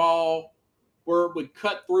that ball where it would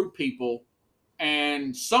cut through people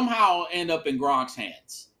and somehow end up in Gronk's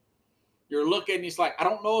hands. You're looking, he's like, I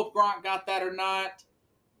don't know if Gronk got that or not,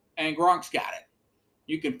 and Gronk's got it.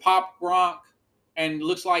 You can pop Gronk, and it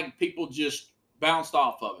looks like people just bounced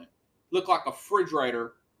off of him. Looked like a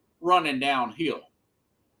refrigerator running downhill.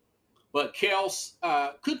 But Kels,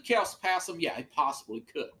 could Kels pass him? Yeah, he possibly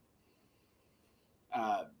could.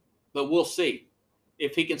 But we'll see.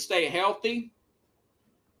 If he can stay healthy,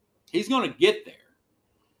 he's going to get there.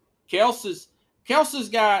 Kels has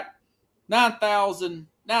got 9,000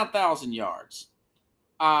 yards.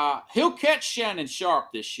 He'll catch Shannon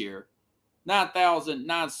Sharpe this year,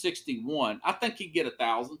 9,961. I think he'd get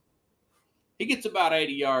 1,000. He gets about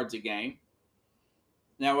 80 yards a game.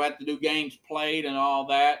 Now we have to do games played and all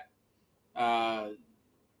that.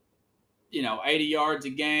 80 yards a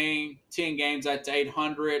game, 10 games, that's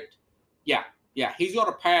 800. Yeah, he's going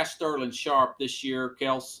to pass Sterling Sharpe this year,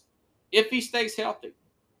 Kels, if he stays healthy.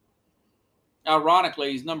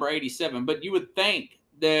 Ironically, he's number 87, but you would think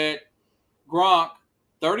that Gronk,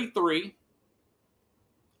 33,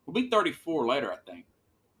 will be 34 later, I think.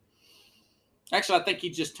 Actually, I think he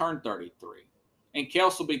just turned 33. And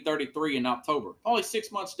Kels will be 33 in October. Only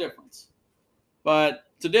 6 months difference. But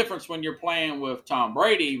it's a difference when you're playing with Tom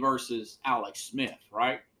Brady versus Alex Smith,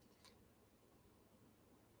 right?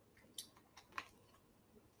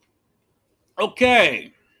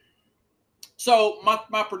 Okay. So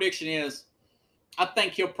my prediction is I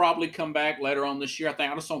think he'll probably come back later on this year.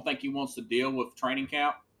 I just don't think he wants to deal with training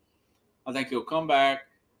camp. I think he'll come back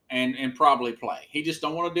and probably play. He just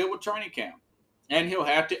don't want to deal with training camp. And he'll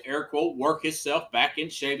have to, air quote, work himself back in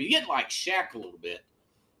shape. He get like Shaq a little bit.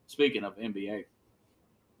 Speaking of NBA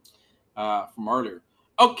from earlier.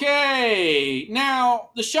 Okay, now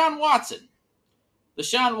Deshaun Watson.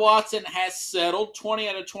 Deshaun Watson has settled 20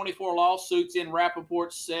 out of 24 lawsuits in.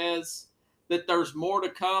 Rappaport says that there's more to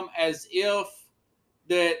come, as if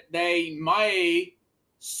that they may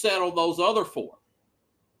settle those other 4.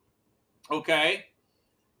 Okay,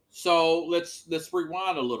 so let's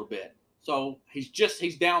rewind a little bit. So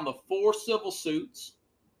he's down to 4 civil suits.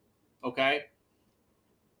 Okay,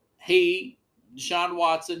 Deshaun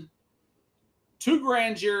Watson 2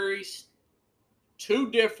 grand juries,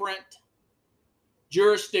 2 different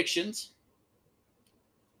jurisdictions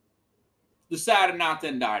decided not to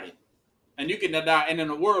indict him. And you can indict, and in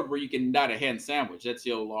a world where you can indict a hen sandwich, that's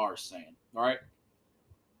the old Lars saying, all right?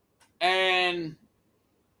 And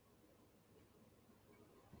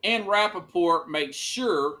Rappaport makes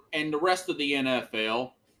sure, and the rest of the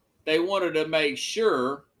NFL, they wanted to make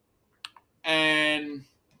sure and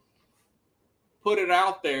put it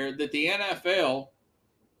out there that the NFL,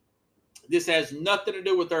 this has nothing to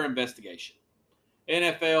do with their investigation.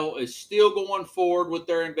 NFL is still going forward with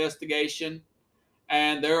their investigation,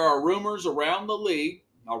 and there are rumors around the league,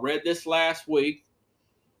 I read this last week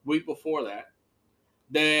before that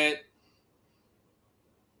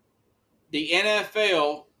the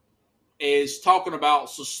NFL is talking about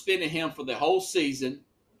suspending him for the whole season,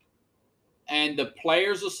 and the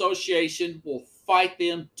Players Association will fight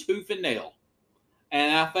them tooth and nail.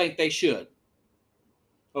 And I think they should.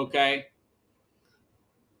 Okay?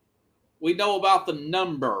 We know about the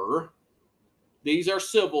number. These are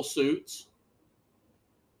civil suits.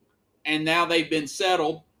 And now they've been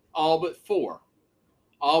settled, all but 4.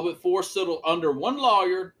 All but 4 settled under one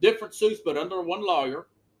lawyer, different suits, but under one lawyer.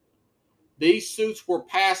 These suits were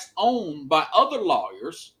passed on by other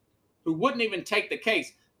lawyers who wouldn't even take the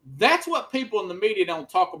case. That's what people in the media don't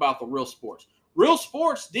talk about, the Real Sports. Real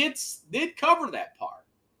Sports did cover that part.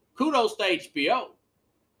 Kudos to HBO.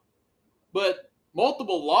 But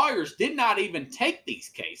multiple lawyers did not even take these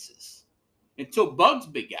cases until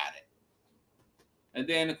Bugsby got it. And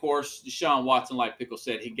then, of course, Deshaun Watson, like Pickle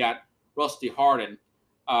said, he got Rusty Hardin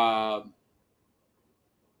to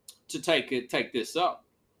take this up.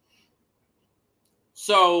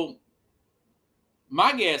 So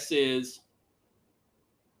my guess is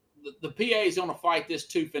the PA is going to fight this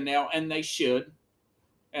tooth and nail, and they should.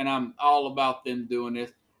 And I'm all about them doing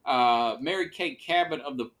this. Mary Kate Cabot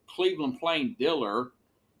of the Cleveland Plain Dealer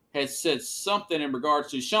has said something in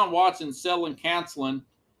regards to Deshaun Watson settling, canceling.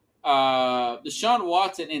 Deshaun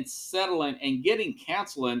Watson in settling and getting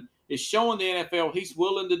counseling is showing the NFL he's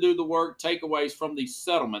willing to do the work, takeaways from these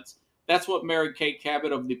settlements. That's what Mary Kate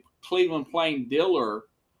Cabot of the Cleveland Plain Dealer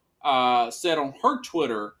said on her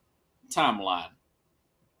Twitter timeline.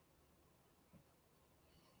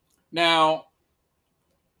 Now,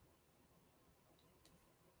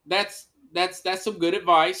 that's some good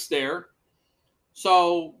advice there.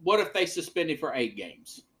 So, what if they suspend him for 8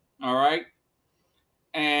 games? All right,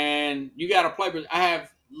 and you got to play. I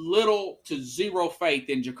have little to zero faith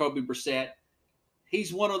in Jacoby Brissett.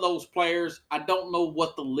 He's one of those players. I don't know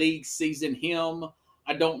what the league sees in him.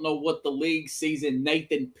 I don't know what the league sees in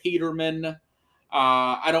Nathan Peterman.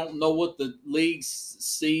 I don't know what the league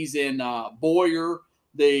sees in Boyer,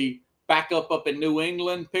 the backup up in New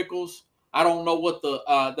England, Pickles. I don't know what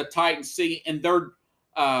the Titans see in their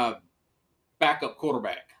backup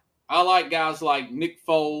quarterback. I like guys like Nick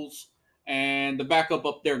Foles and the backup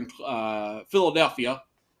up there in Philadelphia,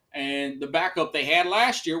 and the backup they had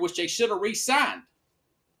last year, which they should have re-signed.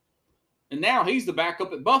 And now he's the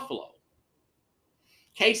backup at Buffalo.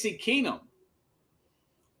 Casey Keenum.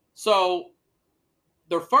 So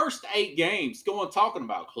their first 8 games, talking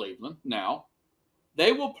about Cleveland now,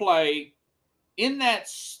 they will play in that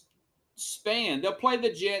span. They'll play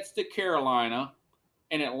the Jets, to Carolina,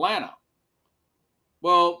 and Atlanta.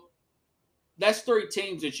 Well, that's 3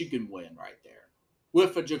 teams that you can win right there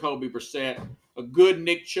with a Jacoby Brissett, a good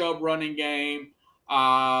Nick Chubb running game.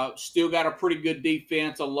 Still got a pretty good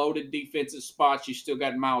defense, a loaded defensive spots. You still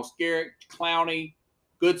got Myles Garrett, Clowney,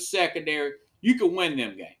 good secondary. You can win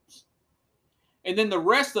them games. And then the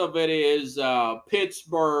rest of it is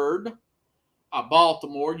Pittsburgh,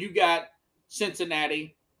 Baltimore. You got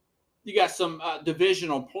Cincinnati. You got some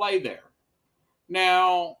divisional play there.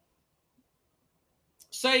 Now,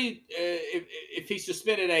 say if he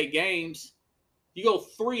suspended 8 games, you go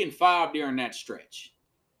 3-5 during that stretch.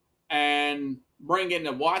 And bring in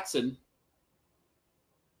the Watson,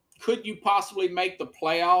 could you possibly make the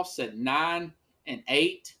playoffs at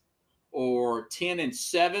 9-8 or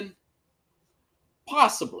 10-7?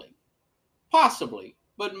 Possibly.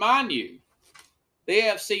 But mind you, the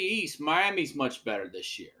AFC East, Miami's much better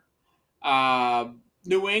this year.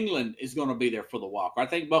 New England is going to be there for the walk. I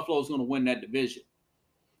think Buffalo's going to win that division.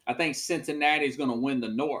 I think Cincinnati is going to win the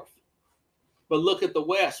North. But look at the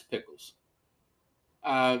West, Pickles.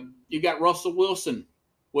 You got Russell Wilson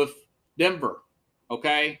with Denver,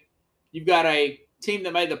 okay? You've got a team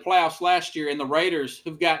that made the playoffs last year in the Raiders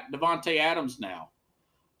who've got Devontae Adams now.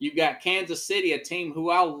 You've got Kansas City, a team who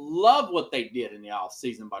I love what they did in the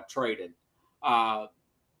offseason by trading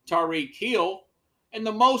Tyreek Hill. And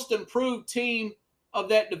the most improved team of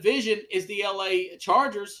that division is the LA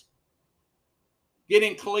Chargers.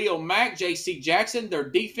 Getting Khalil Mack, J.C. Jackson, their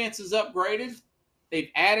defense is upgraded. They've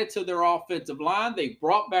added to their offensive line. They've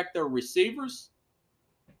brought back their receivers.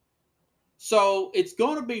 So it's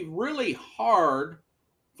going to be really hard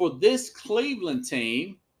for this Cleveland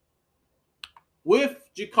team with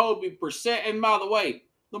Jacoby Brissett. And by the way,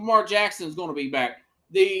 Lamar Jackson is going to be back.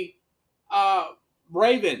 The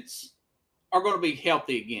Ravens are going to be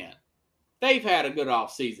healthy again. They've had a good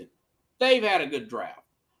offseason. They've had a good draft.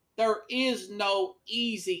 There is no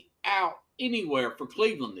easy out anywhere for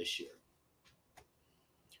Cleveland this year.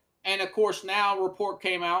 And, of course, now a report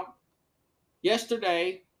came out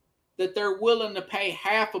yesterday that they're willing to pay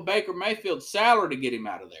half of Baker Mayfield's salary to get him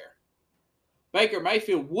out of there. Baker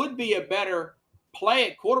Mayfield would be a better play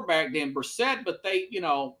at quarterback than Brissett, but they,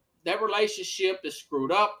 that relationship is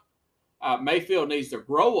screwed up. Mayfield needs to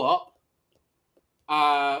grow up.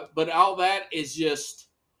 But all that is just,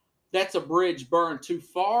 that's a bridge burned too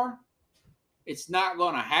far. It's not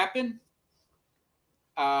going to happen.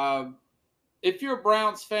 If you're a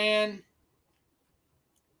Browns fan,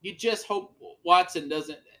 you just hope Watson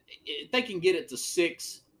doesn't. If they can get it to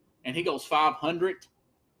 6 and he goes 500,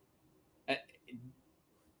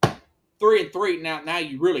 3-3. Now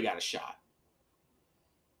you really got a shot.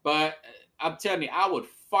 But I'm telling you, I would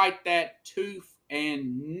fight that tooth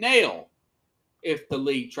and nail if the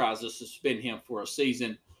league tries to suspend him for a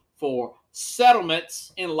season for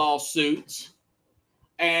settlements in lawsuits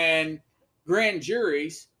and grand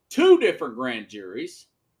juries, 2 different grand juries,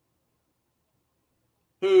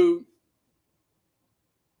 who,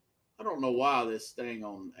 I don't know why this thing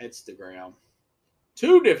on Instagram,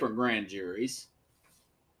 2 different grand juries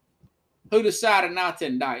who decided not to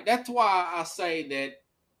indict. That's why I say that.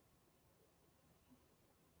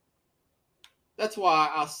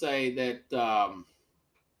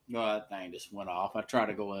 That thing just went off. I tried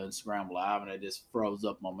to go on Instagram Live and it just froze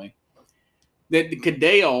up on me. That the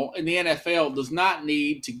Goodell in the NFL does not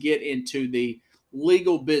need to get into the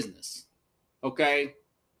legal business. Okay?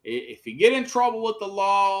 If you get in trouble with the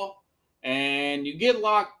law and you get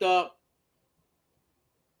locked up,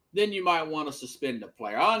 then you might want to suspend a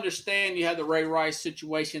player. I understand you have the Ray Rice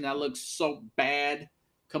situation that looks so bad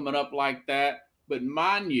coming up like that. But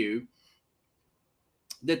mind you,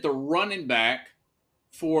 that the running back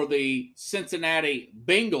for the Cincinnati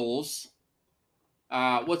Bengals,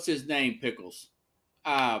 what's his name, Pickles?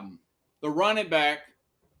 The running back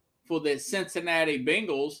for the Cincinnati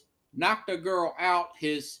Bengals knocked a girl out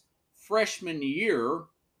his freshman year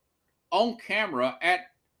on camera at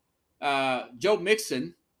Joe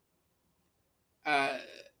Mixon.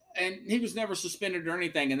 And he was never suspended or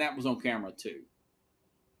anything, and that was on camera too.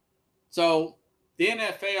 So the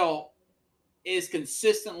NFL is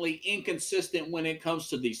consistently inconsistent when it comes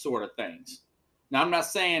to these sort of things. Now, I'm not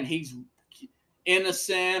saying he's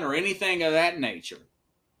innocent or anything of that nature,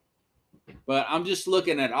 but I'm just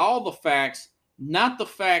looking at all the facts, not the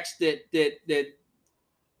facts that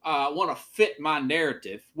want to fit my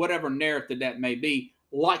narrative, whatever narrative that may be,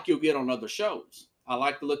 like you'll get on other shows. I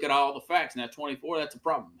like to look at all the facts. Now, 24, that's a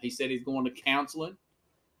problem. He said he's going to counseling.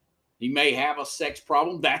 He may have a sex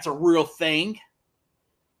problem. That's a real thing.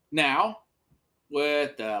 Now,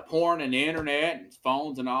 with porn and the internet and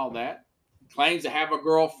phones and all that. Claims to have a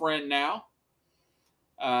girlfriend now.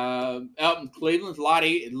 Out in Cleveland, it's a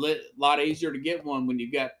lot easier to get one when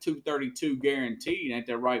you got 232 guaranteed. Ain't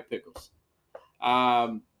that right, Pickles?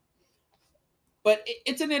 But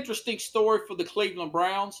it's an interesting story for the Cleveland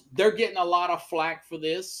Browns. They're getting a lot of flack for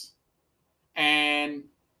this. And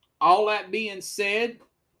all that being said,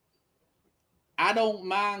 I don't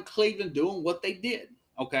mind Cleveland doing what they did,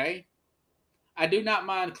 okay? I do not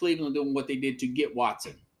mind Cleveland doing what they did to get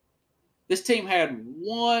Watson. This team had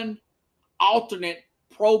one alternate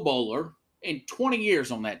Pro Bowler in 20 years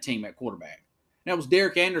on that team at quarterback. And that was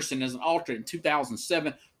Derek Anderson as an alternate in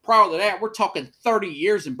 2007. Prior to that, we're talking 30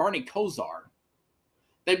 years in Bernie Kosar.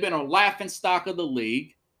 They've been a laughingstock of the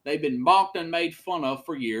league. They've been mocked and made fun of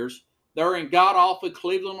for years. They're in god-awful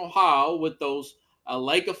Cleveland, Ohio with those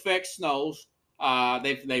lake effect snows.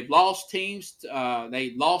 They've lost teams.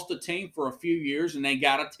 They lost a team for a few years, and they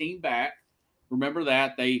got a team back. Remember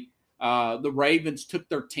that the Ravens took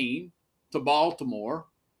their team to Baltimore,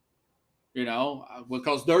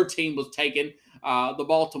 because their team was taken. The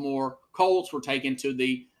Baltimore Colts were taken to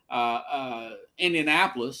the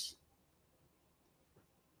Indianapolis.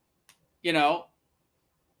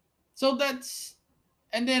 So that's,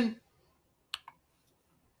 and then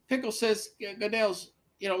Pickle says Goodell's,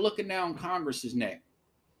 looking down Congress's neck.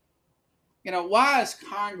 Why is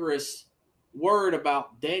Congress worried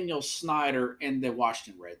about Daniel Snyder and the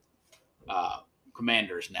Washington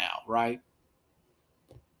Commanders now, right?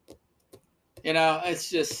 You know, it's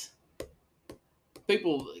just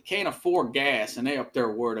people can't afford gas, and they up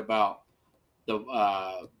there worried about the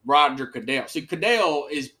Roger Goodell. See, Goodell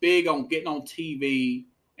is big on getting on TV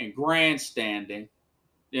and grandstanding,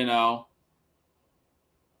 you know,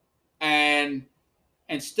 and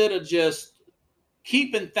instead of just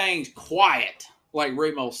keeping things quiet, like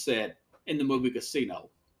Ramos said in the movie Casino,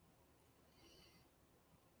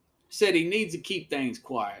 said he needs to keep things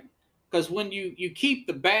quiet. Because when you keep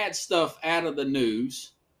the bad stuff out of the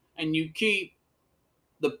news and you keep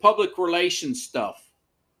the public relations stuff,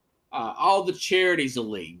 all the charities the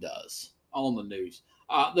league does on the news,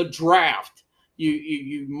 the draft,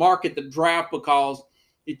 you market the draft because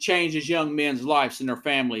it changes young men's lives and their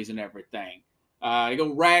families and everything. You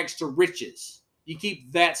go rags to riches. You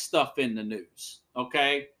keep that stuff in the news,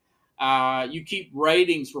 okay? You keep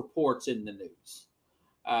ratings reports in the news.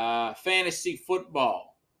 Fantasy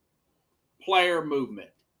football, player movement,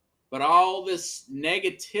 but all this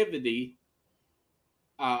negativity.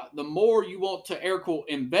 The more you want to air quote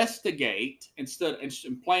investigate instead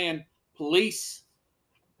of playing police,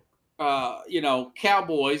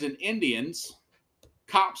 cowboys and Indians,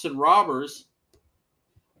 cops and robbers.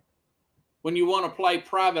 When you want to play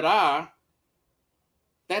private eye,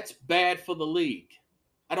 that's bad for the league.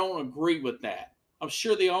 I don't agree with that. I'm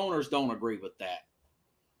sure the owners don't agree with that.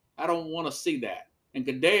 I don't want to see that. And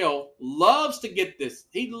Goodell loves to get this.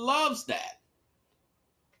 He loves that.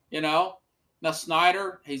 You know, now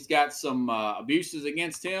Snyder, he's got some abuses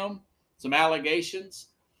against him, some allegations,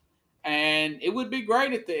 and it would be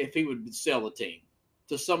great if he would sell the team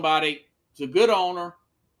to somebody, to a good owner,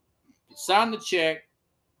 sign the check,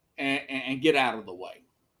 and get out of the way.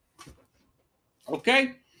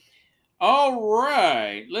 Okay. All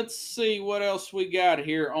right. Let's see what else we got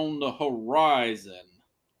here on the horizon.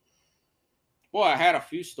 Boy, I had a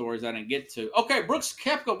few stories I didn't get to. Okay, Brooks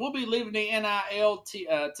Koepka will be leaving the NIL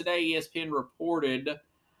today. ESPN reported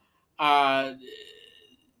the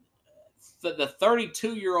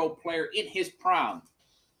 32-year-old player in his prime.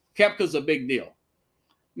 Koepka's a big deal.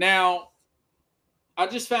 Now, I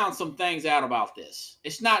just found some things out about this.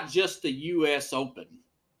 It's not just the U.S. Open.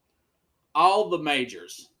 All the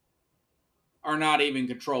majors are not even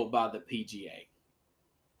controlled by the PGA.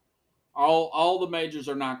 All the majors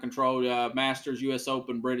are not controlled. Masters, U.S.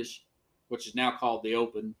 Open, British, which is now called the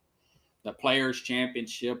Open, the Players'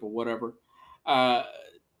 Championship or whatever.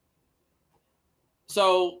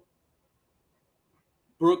 So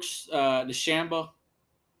Brooks DeChambeau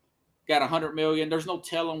got $100 million. There's no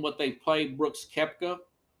telling what they paid Brooks Koepka,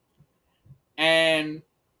 and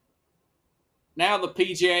now the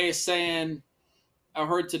PGA is saying, I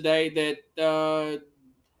heard today that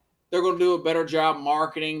they're going to do a better job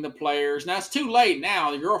marketing the players. Now, it's too late now.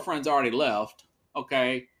 The girlfriend's already left.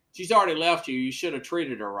 Okay. She's already left you. You should have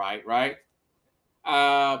treated her right, right?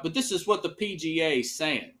 But this is what the PGA is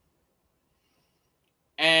saying.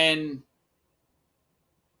 And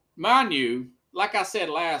mind you, like I said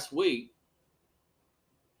last week,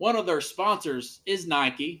 one of their sponsors is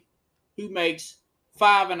Nike, who makes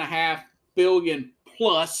 $5.5 billion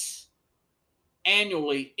plus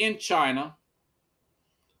annually in China,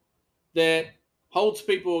 that holds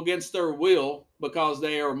people against their will because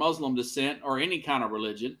they are Muslim descent or any kind of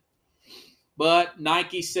religion. But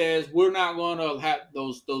Nike says we're not going to have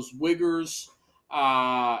those Uyghurs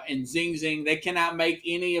in Xinjiang. They cannot make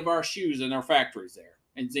any of our shoes in their factories there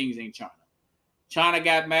in Xinjiang, China. China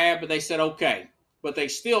got mad, but they said okay. But they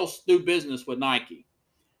still do business with Nike.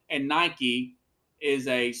 And Nike is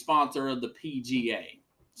a sponsor of the PGA.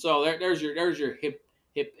 So there's your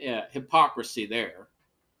hypocrisy there.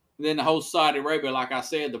 And then the whole Saudi Arabia, like I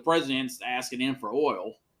said, the president's asking him for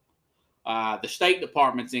oil. The State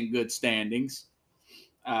Department's in good standings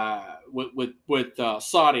with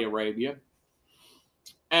Saudi Arabia,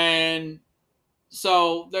 and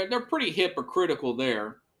so they're pretty hypocritical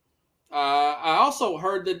there. I also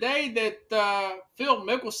heard today that Phil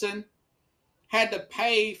Mickelson had to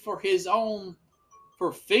pay for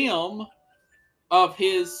film of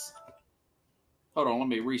his. Hold on, let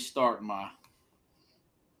me restart my.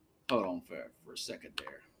 Hold on for a second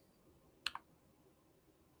there.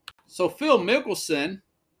 So Phil Mickelson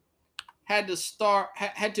had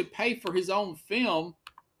to pay for his own film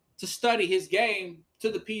to study his game to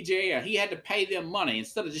the PGA. He had to pay them money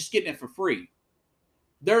instead of just getting it for free.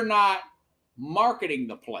 They're not marketing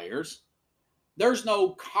the players. There's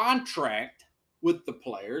no contract with the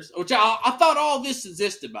players, which I thought all this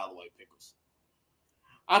existed, by the way, Pickles.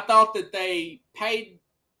 I thought that they paid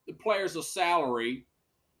the players a salary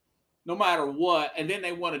no matter what, and then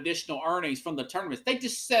they want additional earnings from the tournaments. They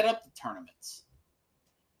just set up the tournaments.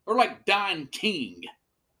 They're like Don King,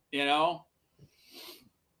 you know.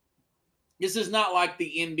 This is not like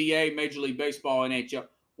the NBA, Major League Baseball, NHL,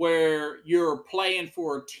 where you're playing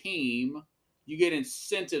for a team. You get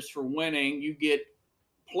incentives for winning. You get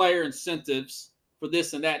player incentives for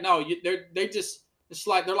this and that. No, they just, it's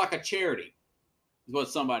like they're like a charity, is what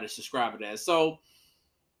somebody's described it as. So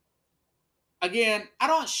again, I'm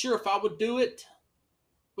not sure if I would do it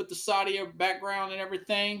with the Saudi background and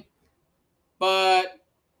everything, but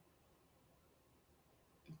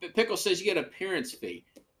Pickle says you get an appearance fee.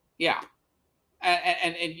 Yeah.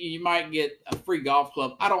 And you might get a free golf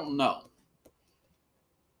club. I don't know.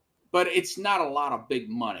 But it's not a lot of big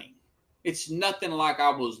money. It's nothing like I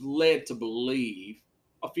was led to believe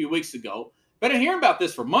a few weeks ago. But I've been hearing about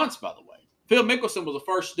this for months, by the way. Phil Mickelson was the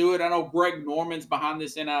first to do it. I know Greg Norman's behind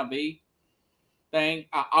this NIV thing.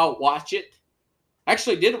 I'll watch it.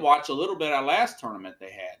 Actually did watch a little bit of last tournament they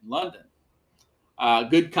had in London.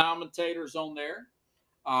 Good commentators on there.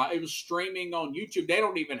 It was streaming on YouTube. They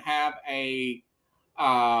don't even have a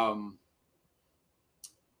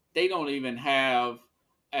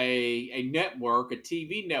network, a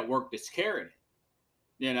TV network that's carrying it.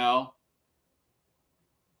 You know.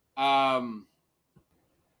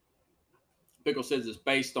 Pickle says it's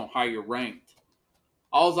based on how you're ranked.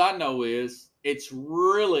 All I know is it's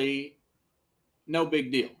really no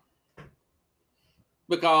big deal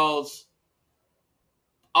because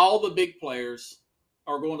all the big players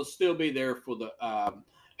are going to still be there for the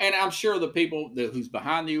and I'm sure the people who's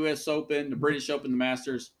behind the U.S. Open, the British Open, the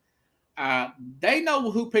Masters, they know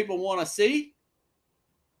who people want to see.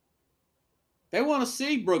 They want to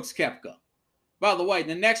see Brooks Koepka. By the way,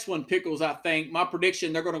 the next one, Pickles, I think, my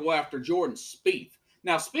prediction, they're going to go after Jordan Spieth.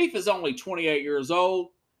 Now, Spieth is only 28 years old.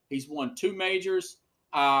 He's won 2 majors.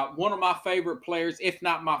 One of my favorite players, if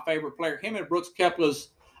not my favorite player, him and Brooks Koepka's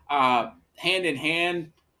hand in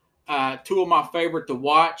hand, 2 of my favorite to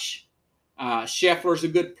watch. Scheffler's a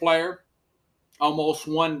good player. Almost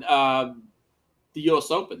won the U.S.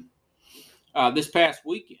 Open this past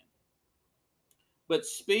weekend. But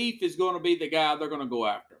Spieth is going to be the guy they're going to go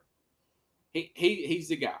after. He's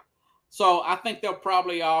the guy. So I think they'll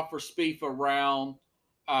probably offer Spieth around.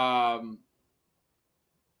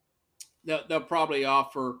 They'll probably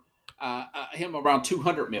offer him around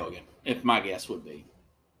 $200 million, if my guess would be.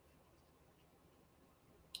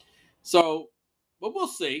 So, but we'll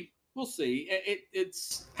see. We'll see.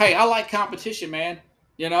 It's hey, I like competition, man.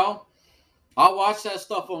 You know, I'll watch that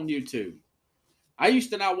stuff on YouTube. I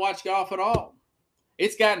used to not watch golf at all.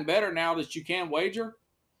 It's gotten better now that you can wager.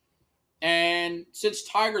 And since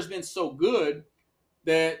Tiger's been so good,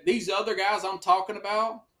 that these other guys I'm talking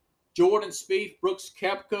about, Jordan Spieth, Brooks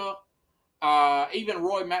Koepka, even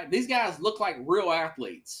Roy Mack, these guys look like real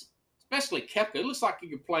athletes, especially Koepka. It looks like he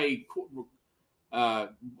could play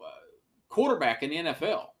quarterback in the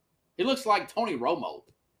NFL. He looks like Tony Romo,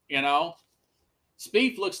 you know.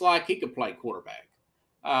 Spieth looks like he could play quarterback.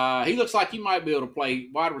 He looks like he might be able to play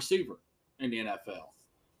wide receiver in the NFL.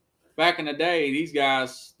 Back in the day, these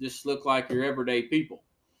guys just look like your everyday people.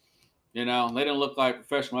 You know, they didn't look like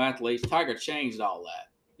professional athletes. Tiger changed all that,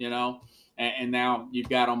 you know. And now you've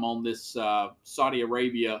got them on this Saudi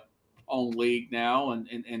Arabia owned league now.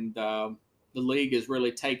 And the league is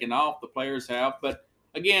really taken off. The players have. But,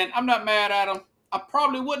 again, I'm not mad at them. I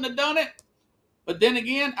probably wouldn't have done it. But then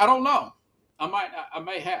again, I don't know. I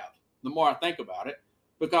may have, the more I think about it.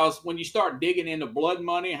 Because when you start digging into blood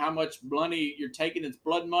money, how much money you're taking is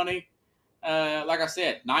blood money, like I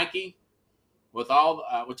said, Nike, with all,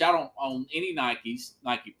 which I don't own any Nike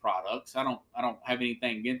products. I don't have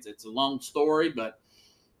anything against it. It's a long story, but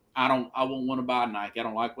I won't want to buy Nike. I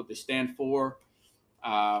don't like what they stand for.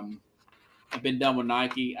 I've been done with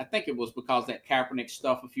Nike. I think it was because that Kaepernick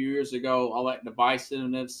stuff a few years ago, all that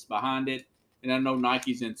divisiveness behind it, and I know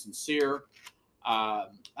Nike's insincere. I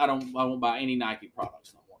won't buy any Nike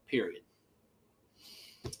products no more, period.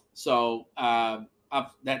 So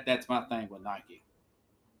that's my thing with Nike.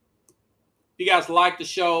 If you guys like the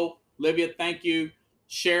show, Livia, thank you.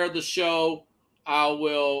 Share the show. I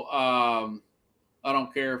will. I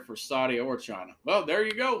don't care for Saudi or China. Well, there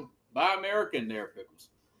you go. Buy American there, Pickles.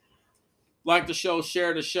 Like the show,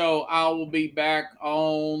 share the show. I will be back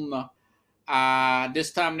on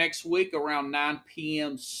this time next week around 9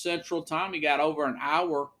 p.m. Central Time. You got over an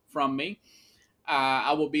hour from me.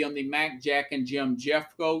 I will be on the Mac, Jack, and Jim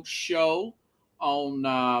Jeffco show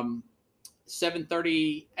on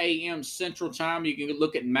 7:30 a.m. Central Time. You can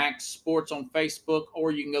look at Mac Sports on Facebook,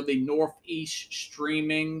 or you can go to the Northeast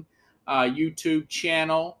Streaming YouTube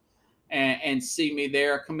channel and see me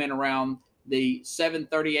there. Come in around The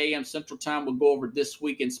 7:30 a.m. Central Time will go over this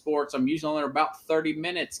week in sports. I'm usually only about 30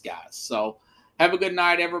 minutes, guys. So have a good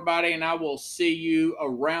night, everybody, and I will see you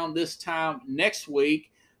around this time next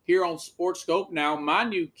week here on Sports Scope. Now,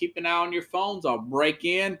 mind you, keep an eye on your phones. I'll break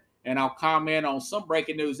in and I'll comment on some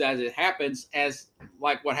breaking news as it happens, as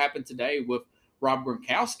like what happened today with Rob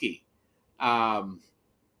Gronkowski. Rob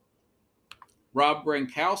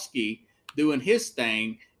Gronkowski doing his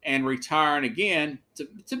thing and retiring again.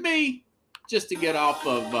 To me, just to get off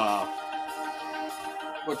of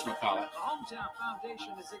whatchamacallit. The Hometown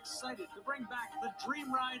Foundation is excited to bring back the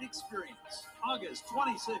Dream Ride experience, August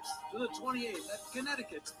 26th to the 28th at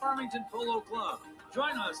Connecticut's Farmington Polo Club.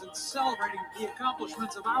 Join us in celebrating the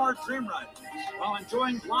accomplishments of our Dream Riders while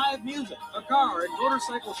enjoying live music, a car and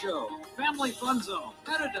motorcycle show, family fun zone,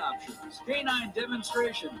 pet adoptions, canine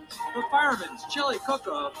demonstrations, the fireman's chili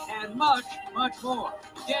cook-off, and much, much more.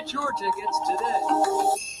 Get your tickets today.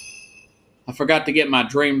 I forgot to get my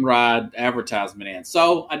Dream Ride advertisement in.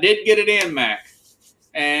 So I did get it in, Mac.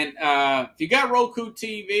 And if you got Roku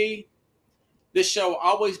TV, this show will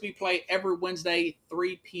always be played every Wednesday,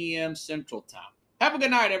 3 p.m. Central Time. Have a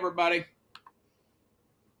good night, everybody.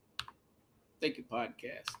 Thank you,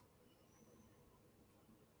 podcast.